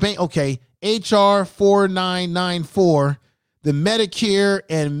 Carrier bank. Okay. H.R. 4994, the Medicare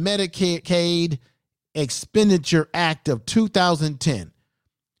and Medicaid Expenditure Act of 2010.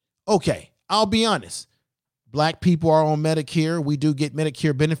 Okay, I'll be honest. Black people are on Medicare. We do get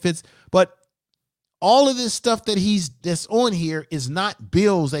Medicare benefits, but all of this stuff that's on here is not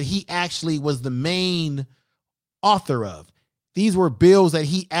bills that he actually was the main author of. These were bills that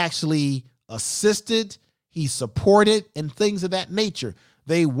he actually assisted, he supported, and things of that nature.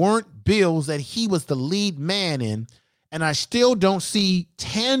 They weren't bills that he was the lead man in, and I still don't see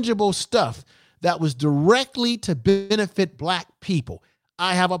tangible stuff that was directly to benefit black people.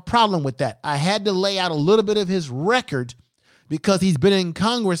 I have a problem with that. I had to lay out a little bit of his record because he's been in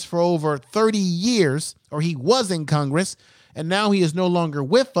Congress for over 30 years, or he was in Congress, and now he is no longer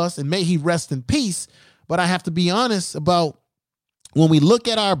with us, and may he rest in peace. But I have to be honest about when we look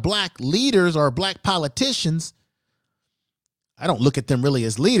at our black leaders or black politicians, I don't look at them really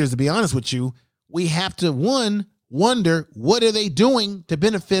as leaders, to be honest with you. We have to, one, wonder, what are they doing to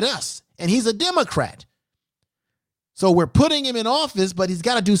benefit us? And he's a Democrat. So we're putting him in office, but he's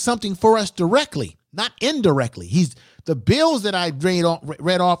got to do something for us directly, not indirectly. The bills that I read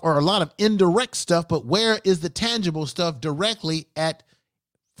off are a lot of indirect stuff, but where is the tangible stuff directly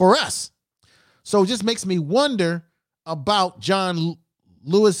for us? So it just makes me wonder about John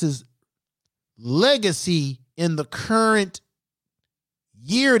Lewis's legacy in the current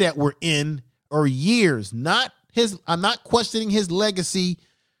year that we're in, or years. I'm not questioning his legacy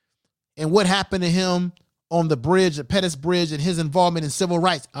and what happened to him on the bridge, the Pettus Bridge, and his involvement in civil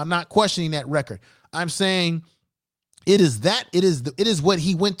rights. I'm not questioning that record. I'm saying it is what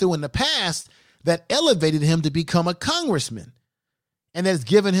he went through in the past that elevated him to become a congressman, and has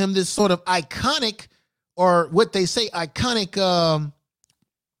given him this sort of iconic, or what they say, iconic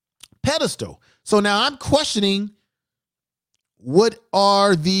pedestal. So now I'm questioning what's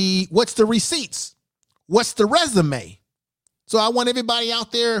the receipts? What's the resume? So I want everybody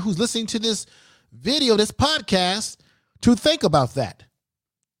out there who's listening to this video, this podcast, to think about that.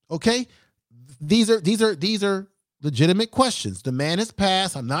 Okay? These are legitimate questions. The man has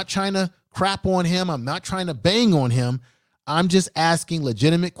passed. I'm not trying to crap on him. I'm not trying to bang on him. I'm just asking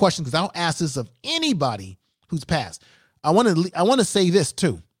legitimate questions, because I'll ask this of anybody who's passed. I want to say this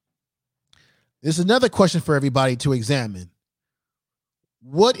too. This is another question for everybody to examine.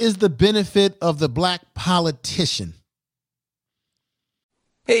 What is the benefit of the black politician?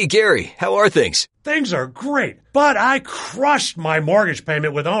 Hey, Gary, how are things? Things are great, but I crushed my mortgage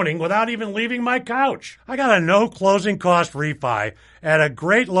payment with owning without even leaving my couch. I got a no closing cost refi at a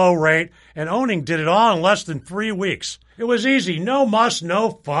great low rate, and owning did it all in less than 3 weeks. It was easy, no muss, no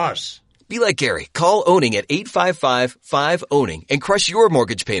fuss. Be like Gary. Call Owning at 855-5-OWNING and crush your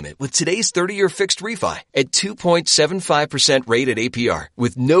mortgage payment with today's 30-year fixed refi at 2.75% rate at APR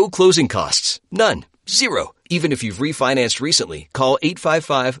with no closing costs. None. Zero. Even if you've refinanced recently, call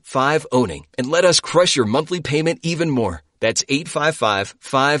 855-5-OWNING and let us crush your monthly payment even more. That's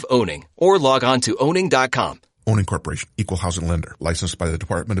 855-5-OWNING or log on to owning.com. Owning Corporation, Equal Housing Lender, licensed by the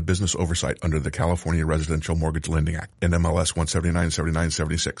Department of Business Oversight under the California Residential Mortgage Lending Act, NMLS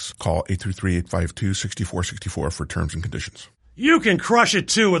 1797976. Call 833-852-6464 for terms and conditions. You can crush it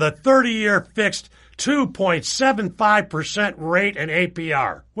too with a 30-year fixed 2.75% rate and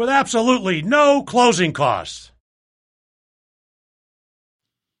APR with absolutely no closing costs.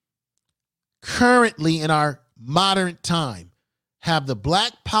 Currently, in our modern time, have the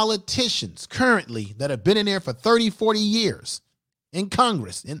black politicians currently that have been in there for 30, 40 years in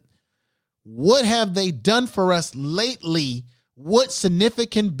Congress, and what have they done for us lately? What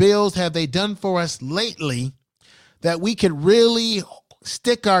significant bills have they done for us lately that we could really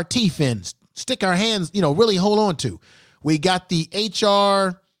stick our teeth in, stick our hands, really hold on to? We got the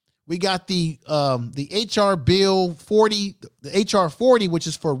HR, the HR bill 40, the HR 40, which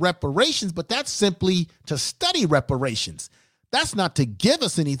is for reparations, but that's simply to study reparations. That's not to give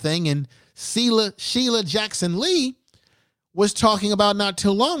us anything. And Sheila Jackson Lee was talking about not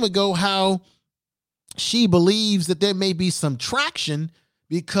too long ago how she believes that there may be some traction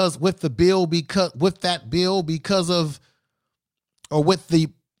because with the bill, because not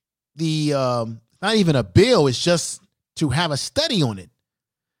even a bill, it's just to have a study on it.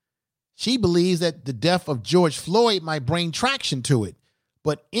 She believes that the death of George Floyd might bring traction to it.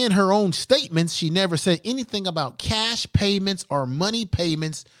 But in her own statements, she never said anything about cash payments or money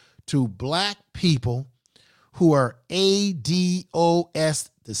payments to black people who are ADOS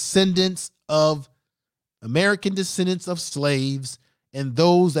descendants of American descendants of slaves and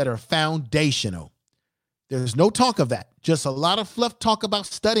those that are foundational. There's no talk of that. Just a lot of fluff talk about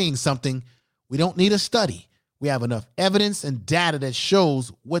studying something. We don't need a study. We have enough evidence and data that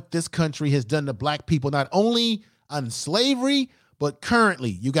shows what this country has done to black people, not only on slavery, but currently.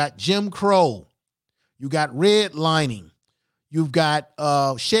 You got Jim Crow. You got redlining. You've got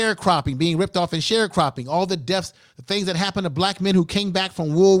sharecropping, being ripped off in sharecropping. All the deaths, the things that happened to black men who came back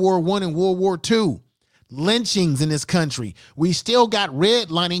from World War I and World War II. Lynchings in this country. We still got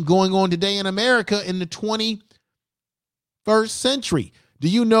redlining going on today in America in the 21st century. Do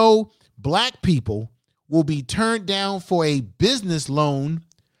you know black people will be turned down for a business loan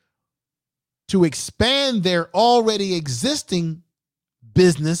to expand their already existing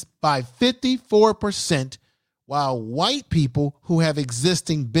business by 54%, while white people who have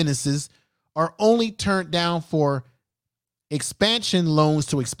existing businesses are only turned down for expansion loans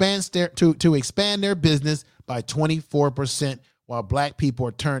to expand their business by 24%, while black people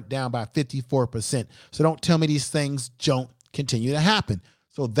are turned down by 54%. So don't tell me these things don't continue to happen.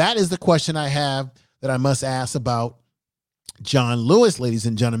 So that is the question I have that I must ask about John Lewis, ladies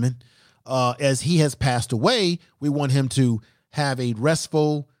and gentlemen. As he has passed away, we want him to have a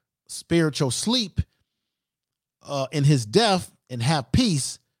restful spiritual sleep in his death and have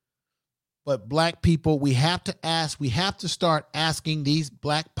peace. But black people, we have to start asking these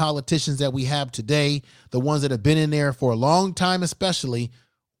black politicians that we have today, the ones that have been in there for a long time especially,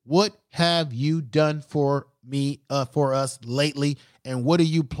 what have you done for me, for us lately, and what do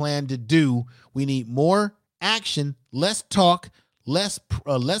you plan to do? We need more action, less talk, less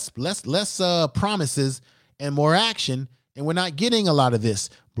promises, and more action. And we're not getting a lot of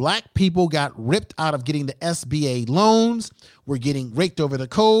this. Black people got ripped out of getting the SBA loans. We're getting raked over the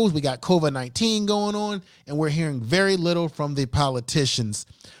coals. We got COVID-19 going on, and we're hearing very little from the politicians.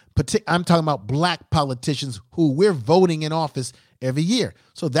 I'm talking about black politicians who we're voting in office every year.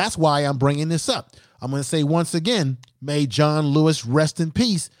 So that's why I'm bringing this up. I'm going to say once again, may John Lewis rest in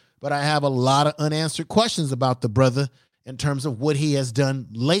peace, but I have a lot of unanswered questions about the brother in terms of what he has done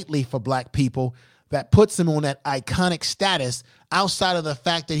lately for black people that puts him on that iconic status outside of the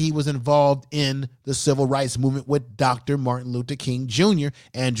fact that he was involved in the civil rights movement with Dr. Martin Luther King Jr.,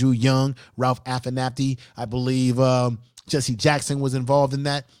 Andrew Young, Ralph Abernathy, I believe Jesse Jackson was involved in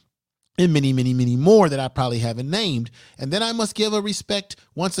that, and many, many, many more that I probably haven't named. And then I must give a respect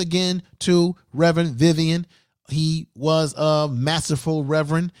once again to Reverend Vivian. He was a masterful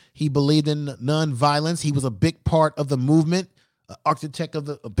reverend. He believed in nonviolence. He was a big part of the movement. A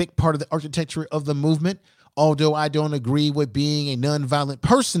big part of the architecture of the movement. Although I don't agree with being a nonviolent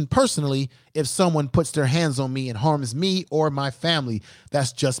person personally, if someone puts their hands on me and harms me or my family,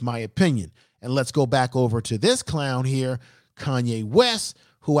 that's just my opinion. And let's go back over to this clown here, Kanye West,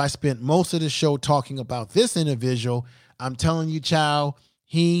 who I spent most of the show talking about this individual. I'm telling you, child,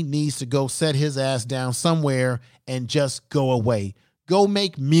 he needs to go set his ass down somewhere and just go away. Go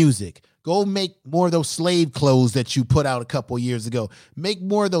make music. Go make more of those slave clothes that you put out a couple of years ago. Make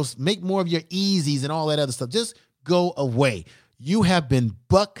more of your Yeezys and all that other stuff. Just go away. You have been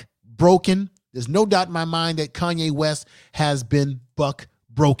buck broken. There's no doubt in my mind that Kanye West has been buck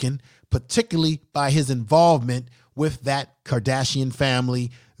broken, particularly by his involvement with that Kardashian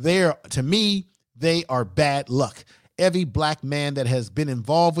family. To me, they are bad luck. Every black man that has been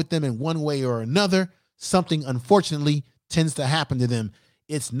involved with them in one way or another, something unfortunately tends to happen to them.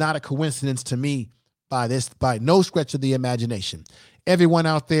 It's not a coincidence to me by no stretch of the imagination. Everyone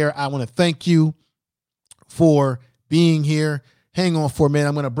out there, I want to thank you for being here. Hang on for a minute.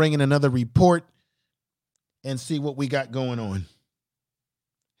 I'm going to bring in another report and see what we got going on.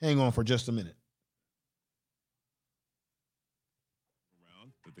 Hang on for just a minute.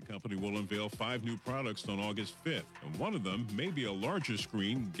 The company will unveil 5 new products on August 5th, and one of them may be a larger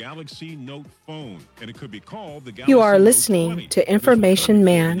screen Galaxy Note phone, and it could be called the Galaxy You are Note listening 20, to Information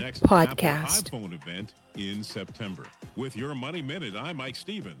Man next Podcast. Apple iPhone event in September. With your Money Minute, I'm Mike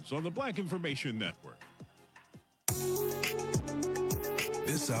Stevens on the Black Information Network.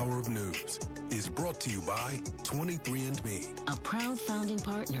 This hour of news is brought to you by 23andMe, a proud founding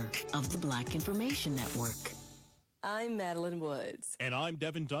partner of the Black Information Network. I'm Madeline Woods. And I'm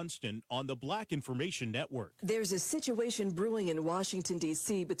Devin Dunstan on the Black Information Network. There's a situation brewing in Washington,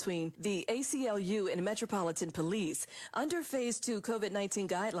 D.C. between the ACLU and Metropolitan Police. Under Phase 2 COVID-19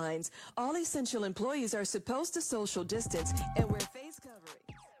 guidelines, all essential employees are supposed to social distance and wear face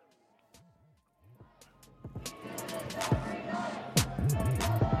coverings.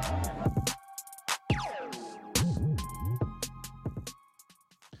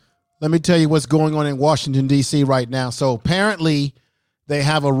 Let me tell you what's going on in Washington, D.C. right now. So apparently they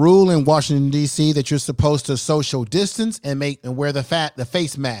have a rule in Washington, D.C. that you're supposed to social distance and wear the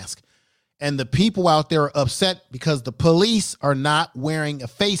face mask. And the people out there are upset because the police are not wearing a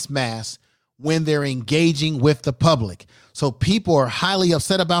face mask when they're engaging with the public. So people are highly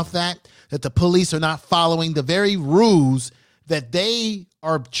upset about that the police are not following the very rules that they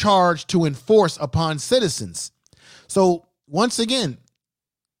are charged to enforce upon citizens. So once again,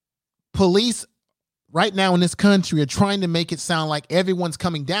 police right now in this country are trying to make it sound like everyone's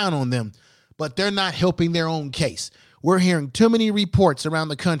coming down on them, but they're not helping their own case. We're hearing too many reports around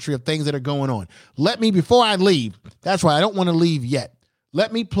the country of things that are going on. Before I leave, that's why I don't want to leave yet.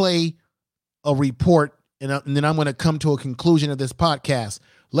 Let me play a report, and then I'm going to come to a conclusion of this podcast.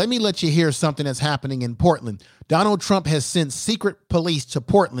 Let me let you hear something that's happening in Portland. Donald Trump has sent secret police to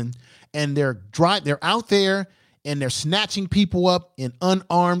Portland, and they're out there, and they're snatching people up in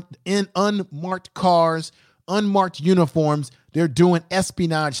unmarked cars, unmarked uniforms. They're doing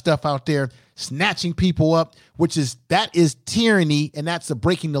espionage stuff out there, snatching people up, that is tyranny, and that's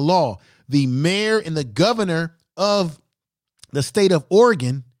breaking the law. The mayor and the governor of the state of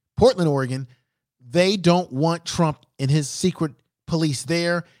Oregon, Portland, Oregon, they don't want Trump and his secret police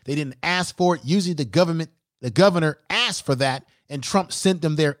there. They didn't ask for it. Usually the governor asked for that, and Trump sent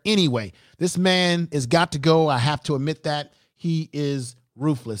them there anyway. This man has got to go. I have to admit that. He is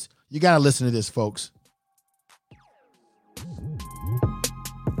ruthless. You got to listen to this, folks.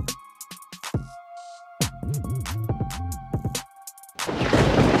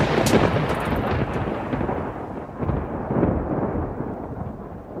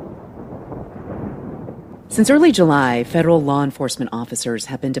 Since early July, federal law enforcement officers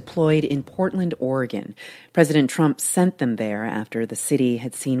have been deployed in Portland, Oregon. President Trump sent them there after the city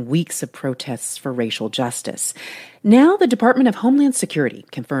had seen weeks of protests for racial justice. Now the Department of Homeland Security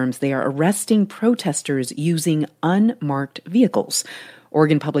confirms they are arresting protesters using unmarked vehicles.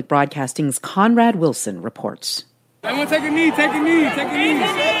 Oregon Public Broadcasting's Conrad Wilson reports. Everyone take a knee, take a knee, take a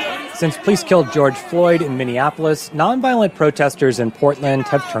knee. Since police killed George Floyd in Minneapolis, nonviolent protesters in Portland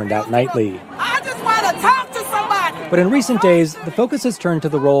have turned out nightly. I just want to talk to somebody. But in recent days, the focus has turned to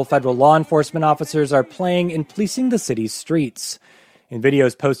the role federal law enforcement officers are playing in policing the city's streets. In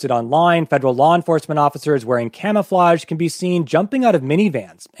videos posted online, federal law enforcement officers wearing camouflage can be seen jumping out of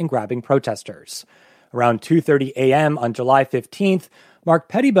minivans and grabbing protesters. Around 2:30 a.m. on July 15th, Mark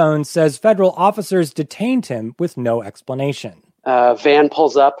Pettibone says federal officers detained him with no explanation. Van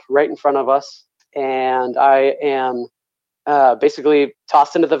pulls up right in front of us, and I am basically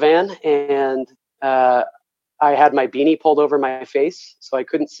tossed into the van, and I had my beanie pulled over my face so I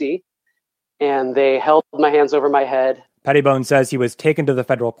couldn't see, and they held my hands over my head. Pettibone says he was taken to the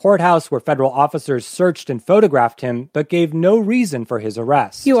federal courthouse where federal officers searched and photographed him, but gave no reason for his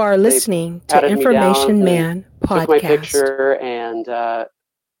arrest. You are listening to Information Man Podcast. Took my picture and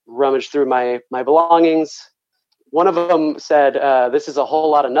rummaged through my belongings. One of them said, "This is a whole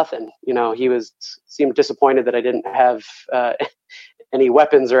lot of nothing." You know, he seemed disappointed that I didn't have any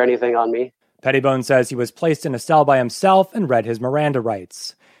weapons or anything on me. Pettibone says he was placed in a cell by himself and read his Miranda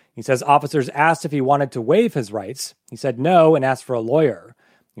rights. He says officers asked if he wanted to waive his rights. He said no and asked for a lawyer.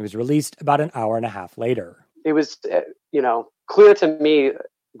 He was released about an hour and a half later. It was, clear to me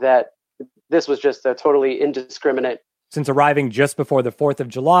that this was just a totally indiscriminate. Since arriving just before the 4th of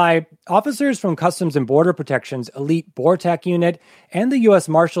July, officers from Customs and Border Protection's elite BORTAC unit and the U.S.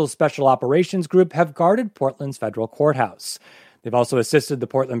 Marshals Special Operations Group have guarded Portland's federal courthouse. They've also assisted the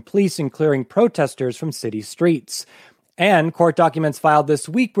Portland police in clearing protesters from city streets. And court documents filed this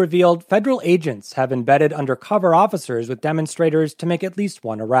week revealed federal agents have embedded undercover officers with demonstrators to make at least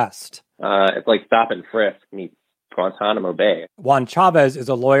one arrest. It's like stop and frisk meets Guantanamo Bay. Juan Chavez is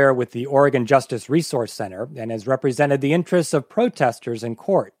a lawyer with the Oregon Justice Resource Center and has represented the interests of protesters in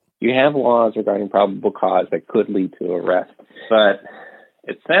court. You have laws regarding probable cause that could lead to arrest, but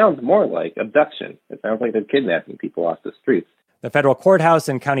it sounds more like abduction. It sounds like they're kidnapping people off the streets. The federal courthouse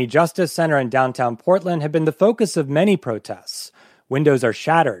and county justice center in downtown Portland have been the focus of many protests. Windows are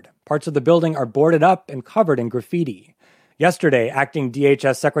shattered. Parts of the building are boarded up and covered in graffiti. Yesterday, acting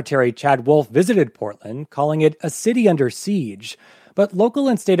DHS Secretary Chad Wolf visited Portland, calling it a city under siege. But local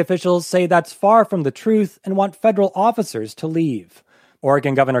and state officials say that's far from the truth and want federal officers to leave.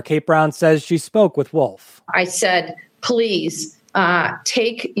 Oregon Governor Kate Brown says she spoke with Wolf. I said, please,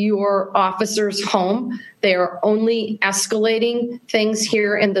 take your officers home. They are only escalating things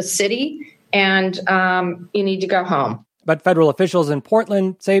here in the city, and you need to go home. But federal officials in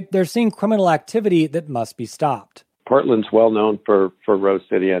Portland say they're seeing criminal activity that must be stopped. Portland's well known for Rose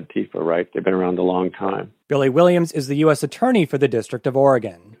City Antifa, right? They've been around a long time. Billy Williams is the U.S. Attorney for the District of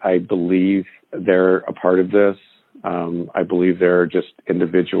Oregon. I believe they're a part of this. I believe they're just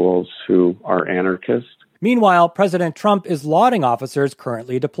individuals who are anarchists. Meanwhile, President Trump is lauding officers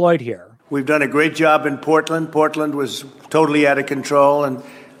currently deployed here. We've done a great job in Portland. Portland was totally out of control, and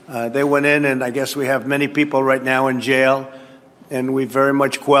they went in, and I guess we have many people right now in jail, and we very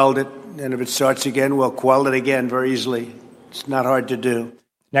much quelled it. And if it starts again, we'll quell it again very easily. It's not hard to do.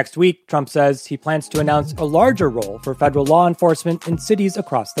 Next week, Trump says he plans to announce a larger role for federal law enforcement in cities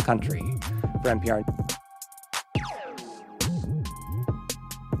across the country. For NPR.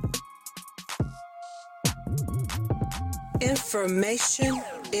 Information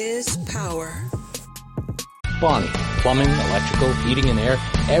is power. Bonnie, plumbing, electrical, heating and air,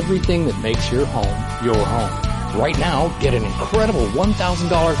 everything that makes your home your home. Right now, get an incredible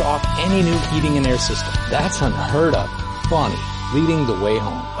 $1,000 off any new heating and air system. That's unheard of. Bonnie, leading the way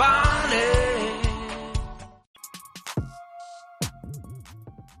home.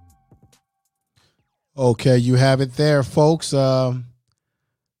 Okay, you have it there, folks. That's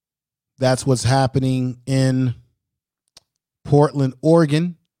what's happening in Portland,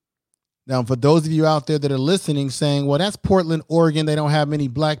 Oregon. Now, for those of you out there that are listening saying, well, that's Portland, Oregon. They don't have many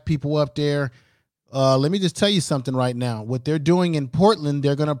black people up there. Let me just tell you something right now. What they're doing in Portland,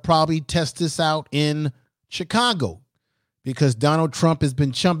 they're going to probably test this out in Chicago because Donald Trump has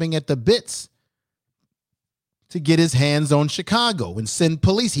been chomping at the bits to get his hands on Chicago and send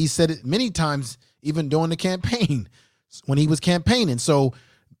police. He said it many times, even during the campaign, when he was campaigning. So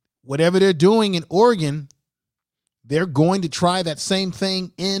whatever they're doing in Oregon, they're going to try that same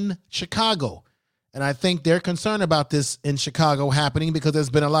thing in Chicago. And I think they're concerned about this in Chicago happening because there's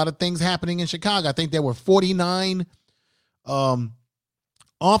been a lot of things happening in Chicago. I think there were 49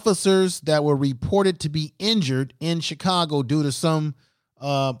 officers that were reported to be injured in Chicago due to some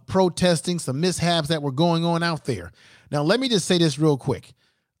protesting, some mishaps that were going on out there. Now, let me just say this real quick.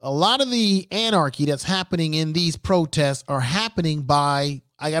 A lot of the anarchy that's happening in these protests are happening by,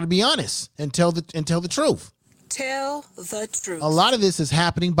 I got to be honest and tell the truth. Tell the truth. A lot of this is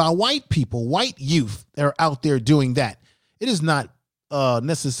happening by white people, white youth that are out there doing that. It is not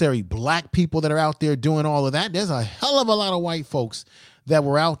necessarily black people that are out there doing all of that. There's a hell of a lot of white folks that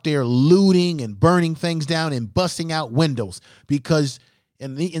were out there looting and burning things down and busting out windows because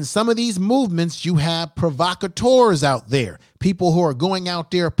in some of these movements, you have provocateurs out there, people who are going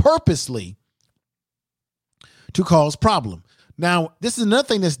out there purposely to cause problem. Now, this is another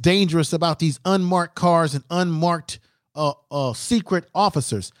thing that's dangerous about these unmarked cars and unmarked secret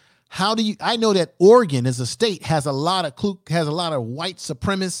officers. I know that Oregon as a state has a lot of white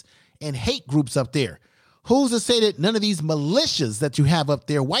supremacists and hate groups up there. Who's to say that none of these militias that you have up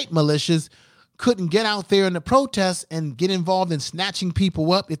there, white militias, couldn't get out there in the protests and get involved in snatching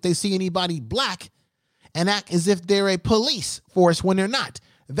people up if they see anybody black and act as if they're a police force when they're not?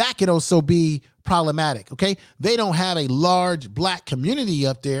 That could also be problematic, okay? They don't have a large black community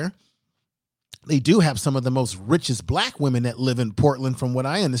up there. They do have some of the most richest black women that live in Portland, from what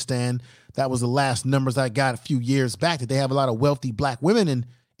I understand. That was the last numbers I got a few years back, that they have a lot of wealthy black women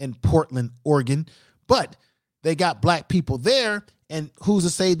in Portland, Oregon. But they got black people there, and who's to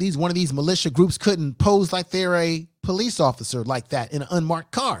say one of these militia groups couldn't pose like they're a police officer like that in an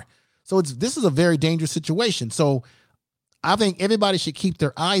unmarked car? So this is a very dangerous situation. So I think everybody should keep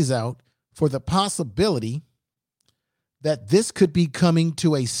their eyes out for the possibility that this could be coming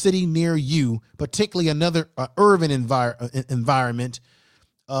to a city near you, particularly another urban environment.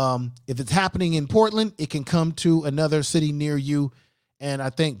 If it's happening in Portland, it can come to another city near you. And I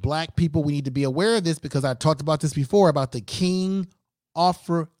think black people, we need to be aware of this because I talked about this before, about the King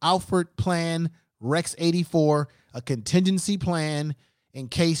Alfred Plan, Rex 84, a contingency plan in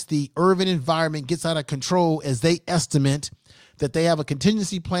case the urban environment gets out of control, as they estimate that they have a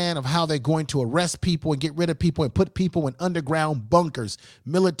contingency plan of how they're going to arrest people and get rid of people and put people in underground bunkers,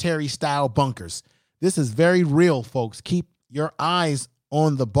 military-style bunkers. This is very real, folks. Keep your eyes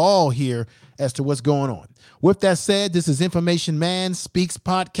on the ball here as to what's going on. With that said, this is Information Man Speaks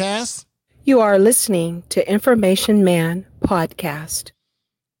Podcast. You are listening to Information Man Podcast.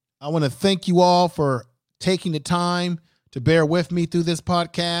 I want to thank you all for taking the time to bear with me through this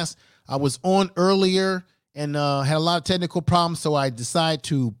podcast. I was on earlier and had a lot of technical problems, so I decided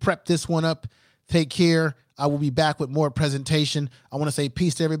to prep this one up. Take care. I will be back with more presentation. I want to say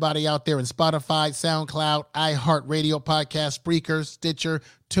peace to everybody out there in Spotify, SoundCloud, iHeartRadio Podcast, Spreaker, Stitcher,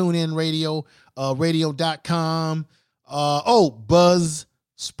 TuneIn Radio, radio.com. Buzzsprout.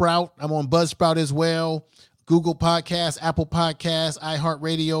 I'm on Buzzsprout as well. Google Podcasts, Apple Podcasts,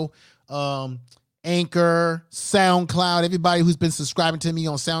 iHeartRadio. Anchor, SoundCloud, everybody who's been subscribing to me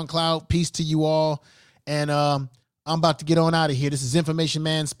on SoundCloud. Peace to you all. And I'm about to get on out of here. This is Information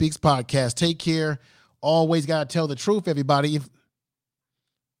Man Speaks Podcast. Take care. Always got to tell the truth, everybody.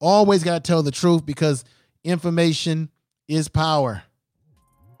 Always got to tell the truth because information is power.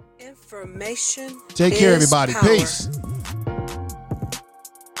 Information. Take care, everybody. Power. Peace.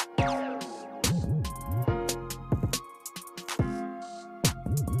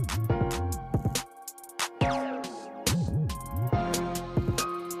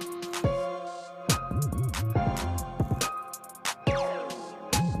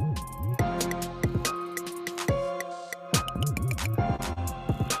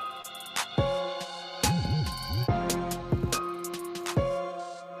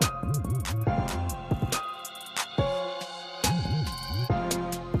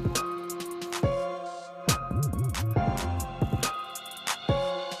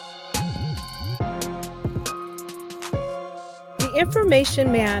 The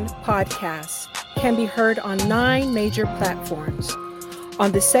Information Man podcast can be heard on 9 major platforms.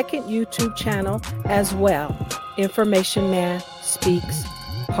 On the second YouTube channel as well, Information Man Speaks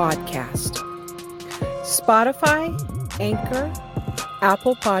Podcast. Spotify, Anchor,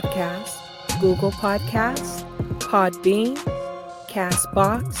 Apple Podcasts, Google Podcasts, Podbean,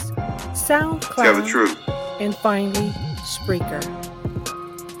 Castbox, SoundCloud, Tell the truth. and finally, Spreaker.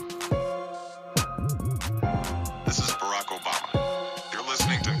 This is Barack Obama. You're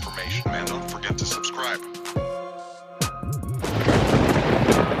listening to Information Man. Don't forget to subscribe.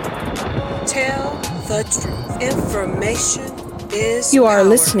 Tell the truth. Information is You are power.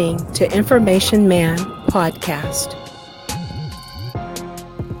 listening to Information Man Podcast.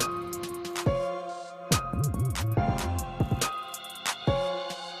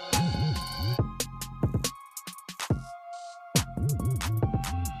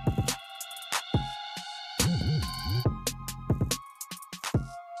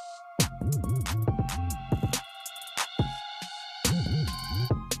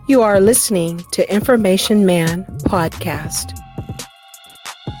 You are listening to Information Man Podcast.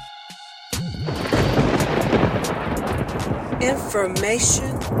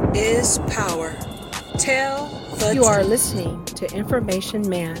 Information is power. Tell the You are truth. listening to Information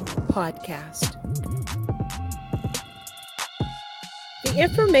Man Podcast. The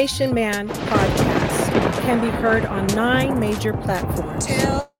Information Man Podcast can be heard on 9 major platforms.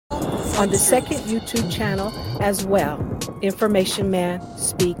 On the second YouTube channel as well, Information Man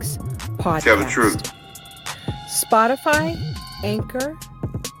Speaks Podcast. Tell the truth. Spotify, Anchor,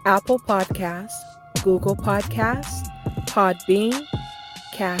 Apple Podcasts, Google Podcasts, Podbean,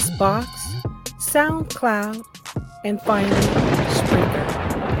 Castbox, SoundCloud, and finally, Spreaker.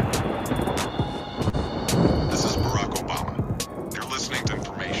 This is Barack Obama. You're listening to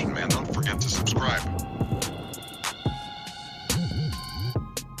Information Man. Don't forget to subscribe.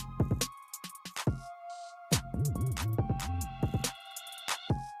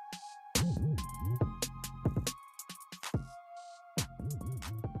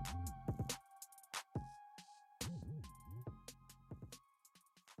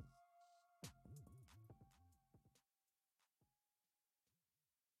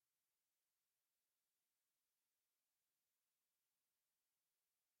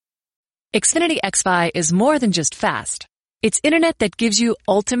 Xfinity XFi is more than just fast. It's internet that gives you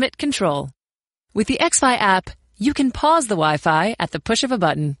ultimate control. With the XFi app, you can pause the Wi-Fi at the push of a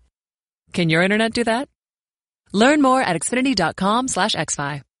button. Can your internet do that? Learn more at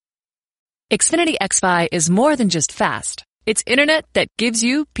xfinity.com/XFi. Xfinity XFi is more than just fast. It's internet that gives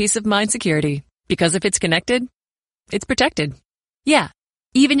you peace of mind security. Because if it's connected, it's protected. Yeah,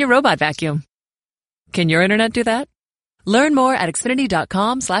 even your robot vacuum. Can your internet do that? Learn more at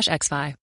xfinity.com/XFi.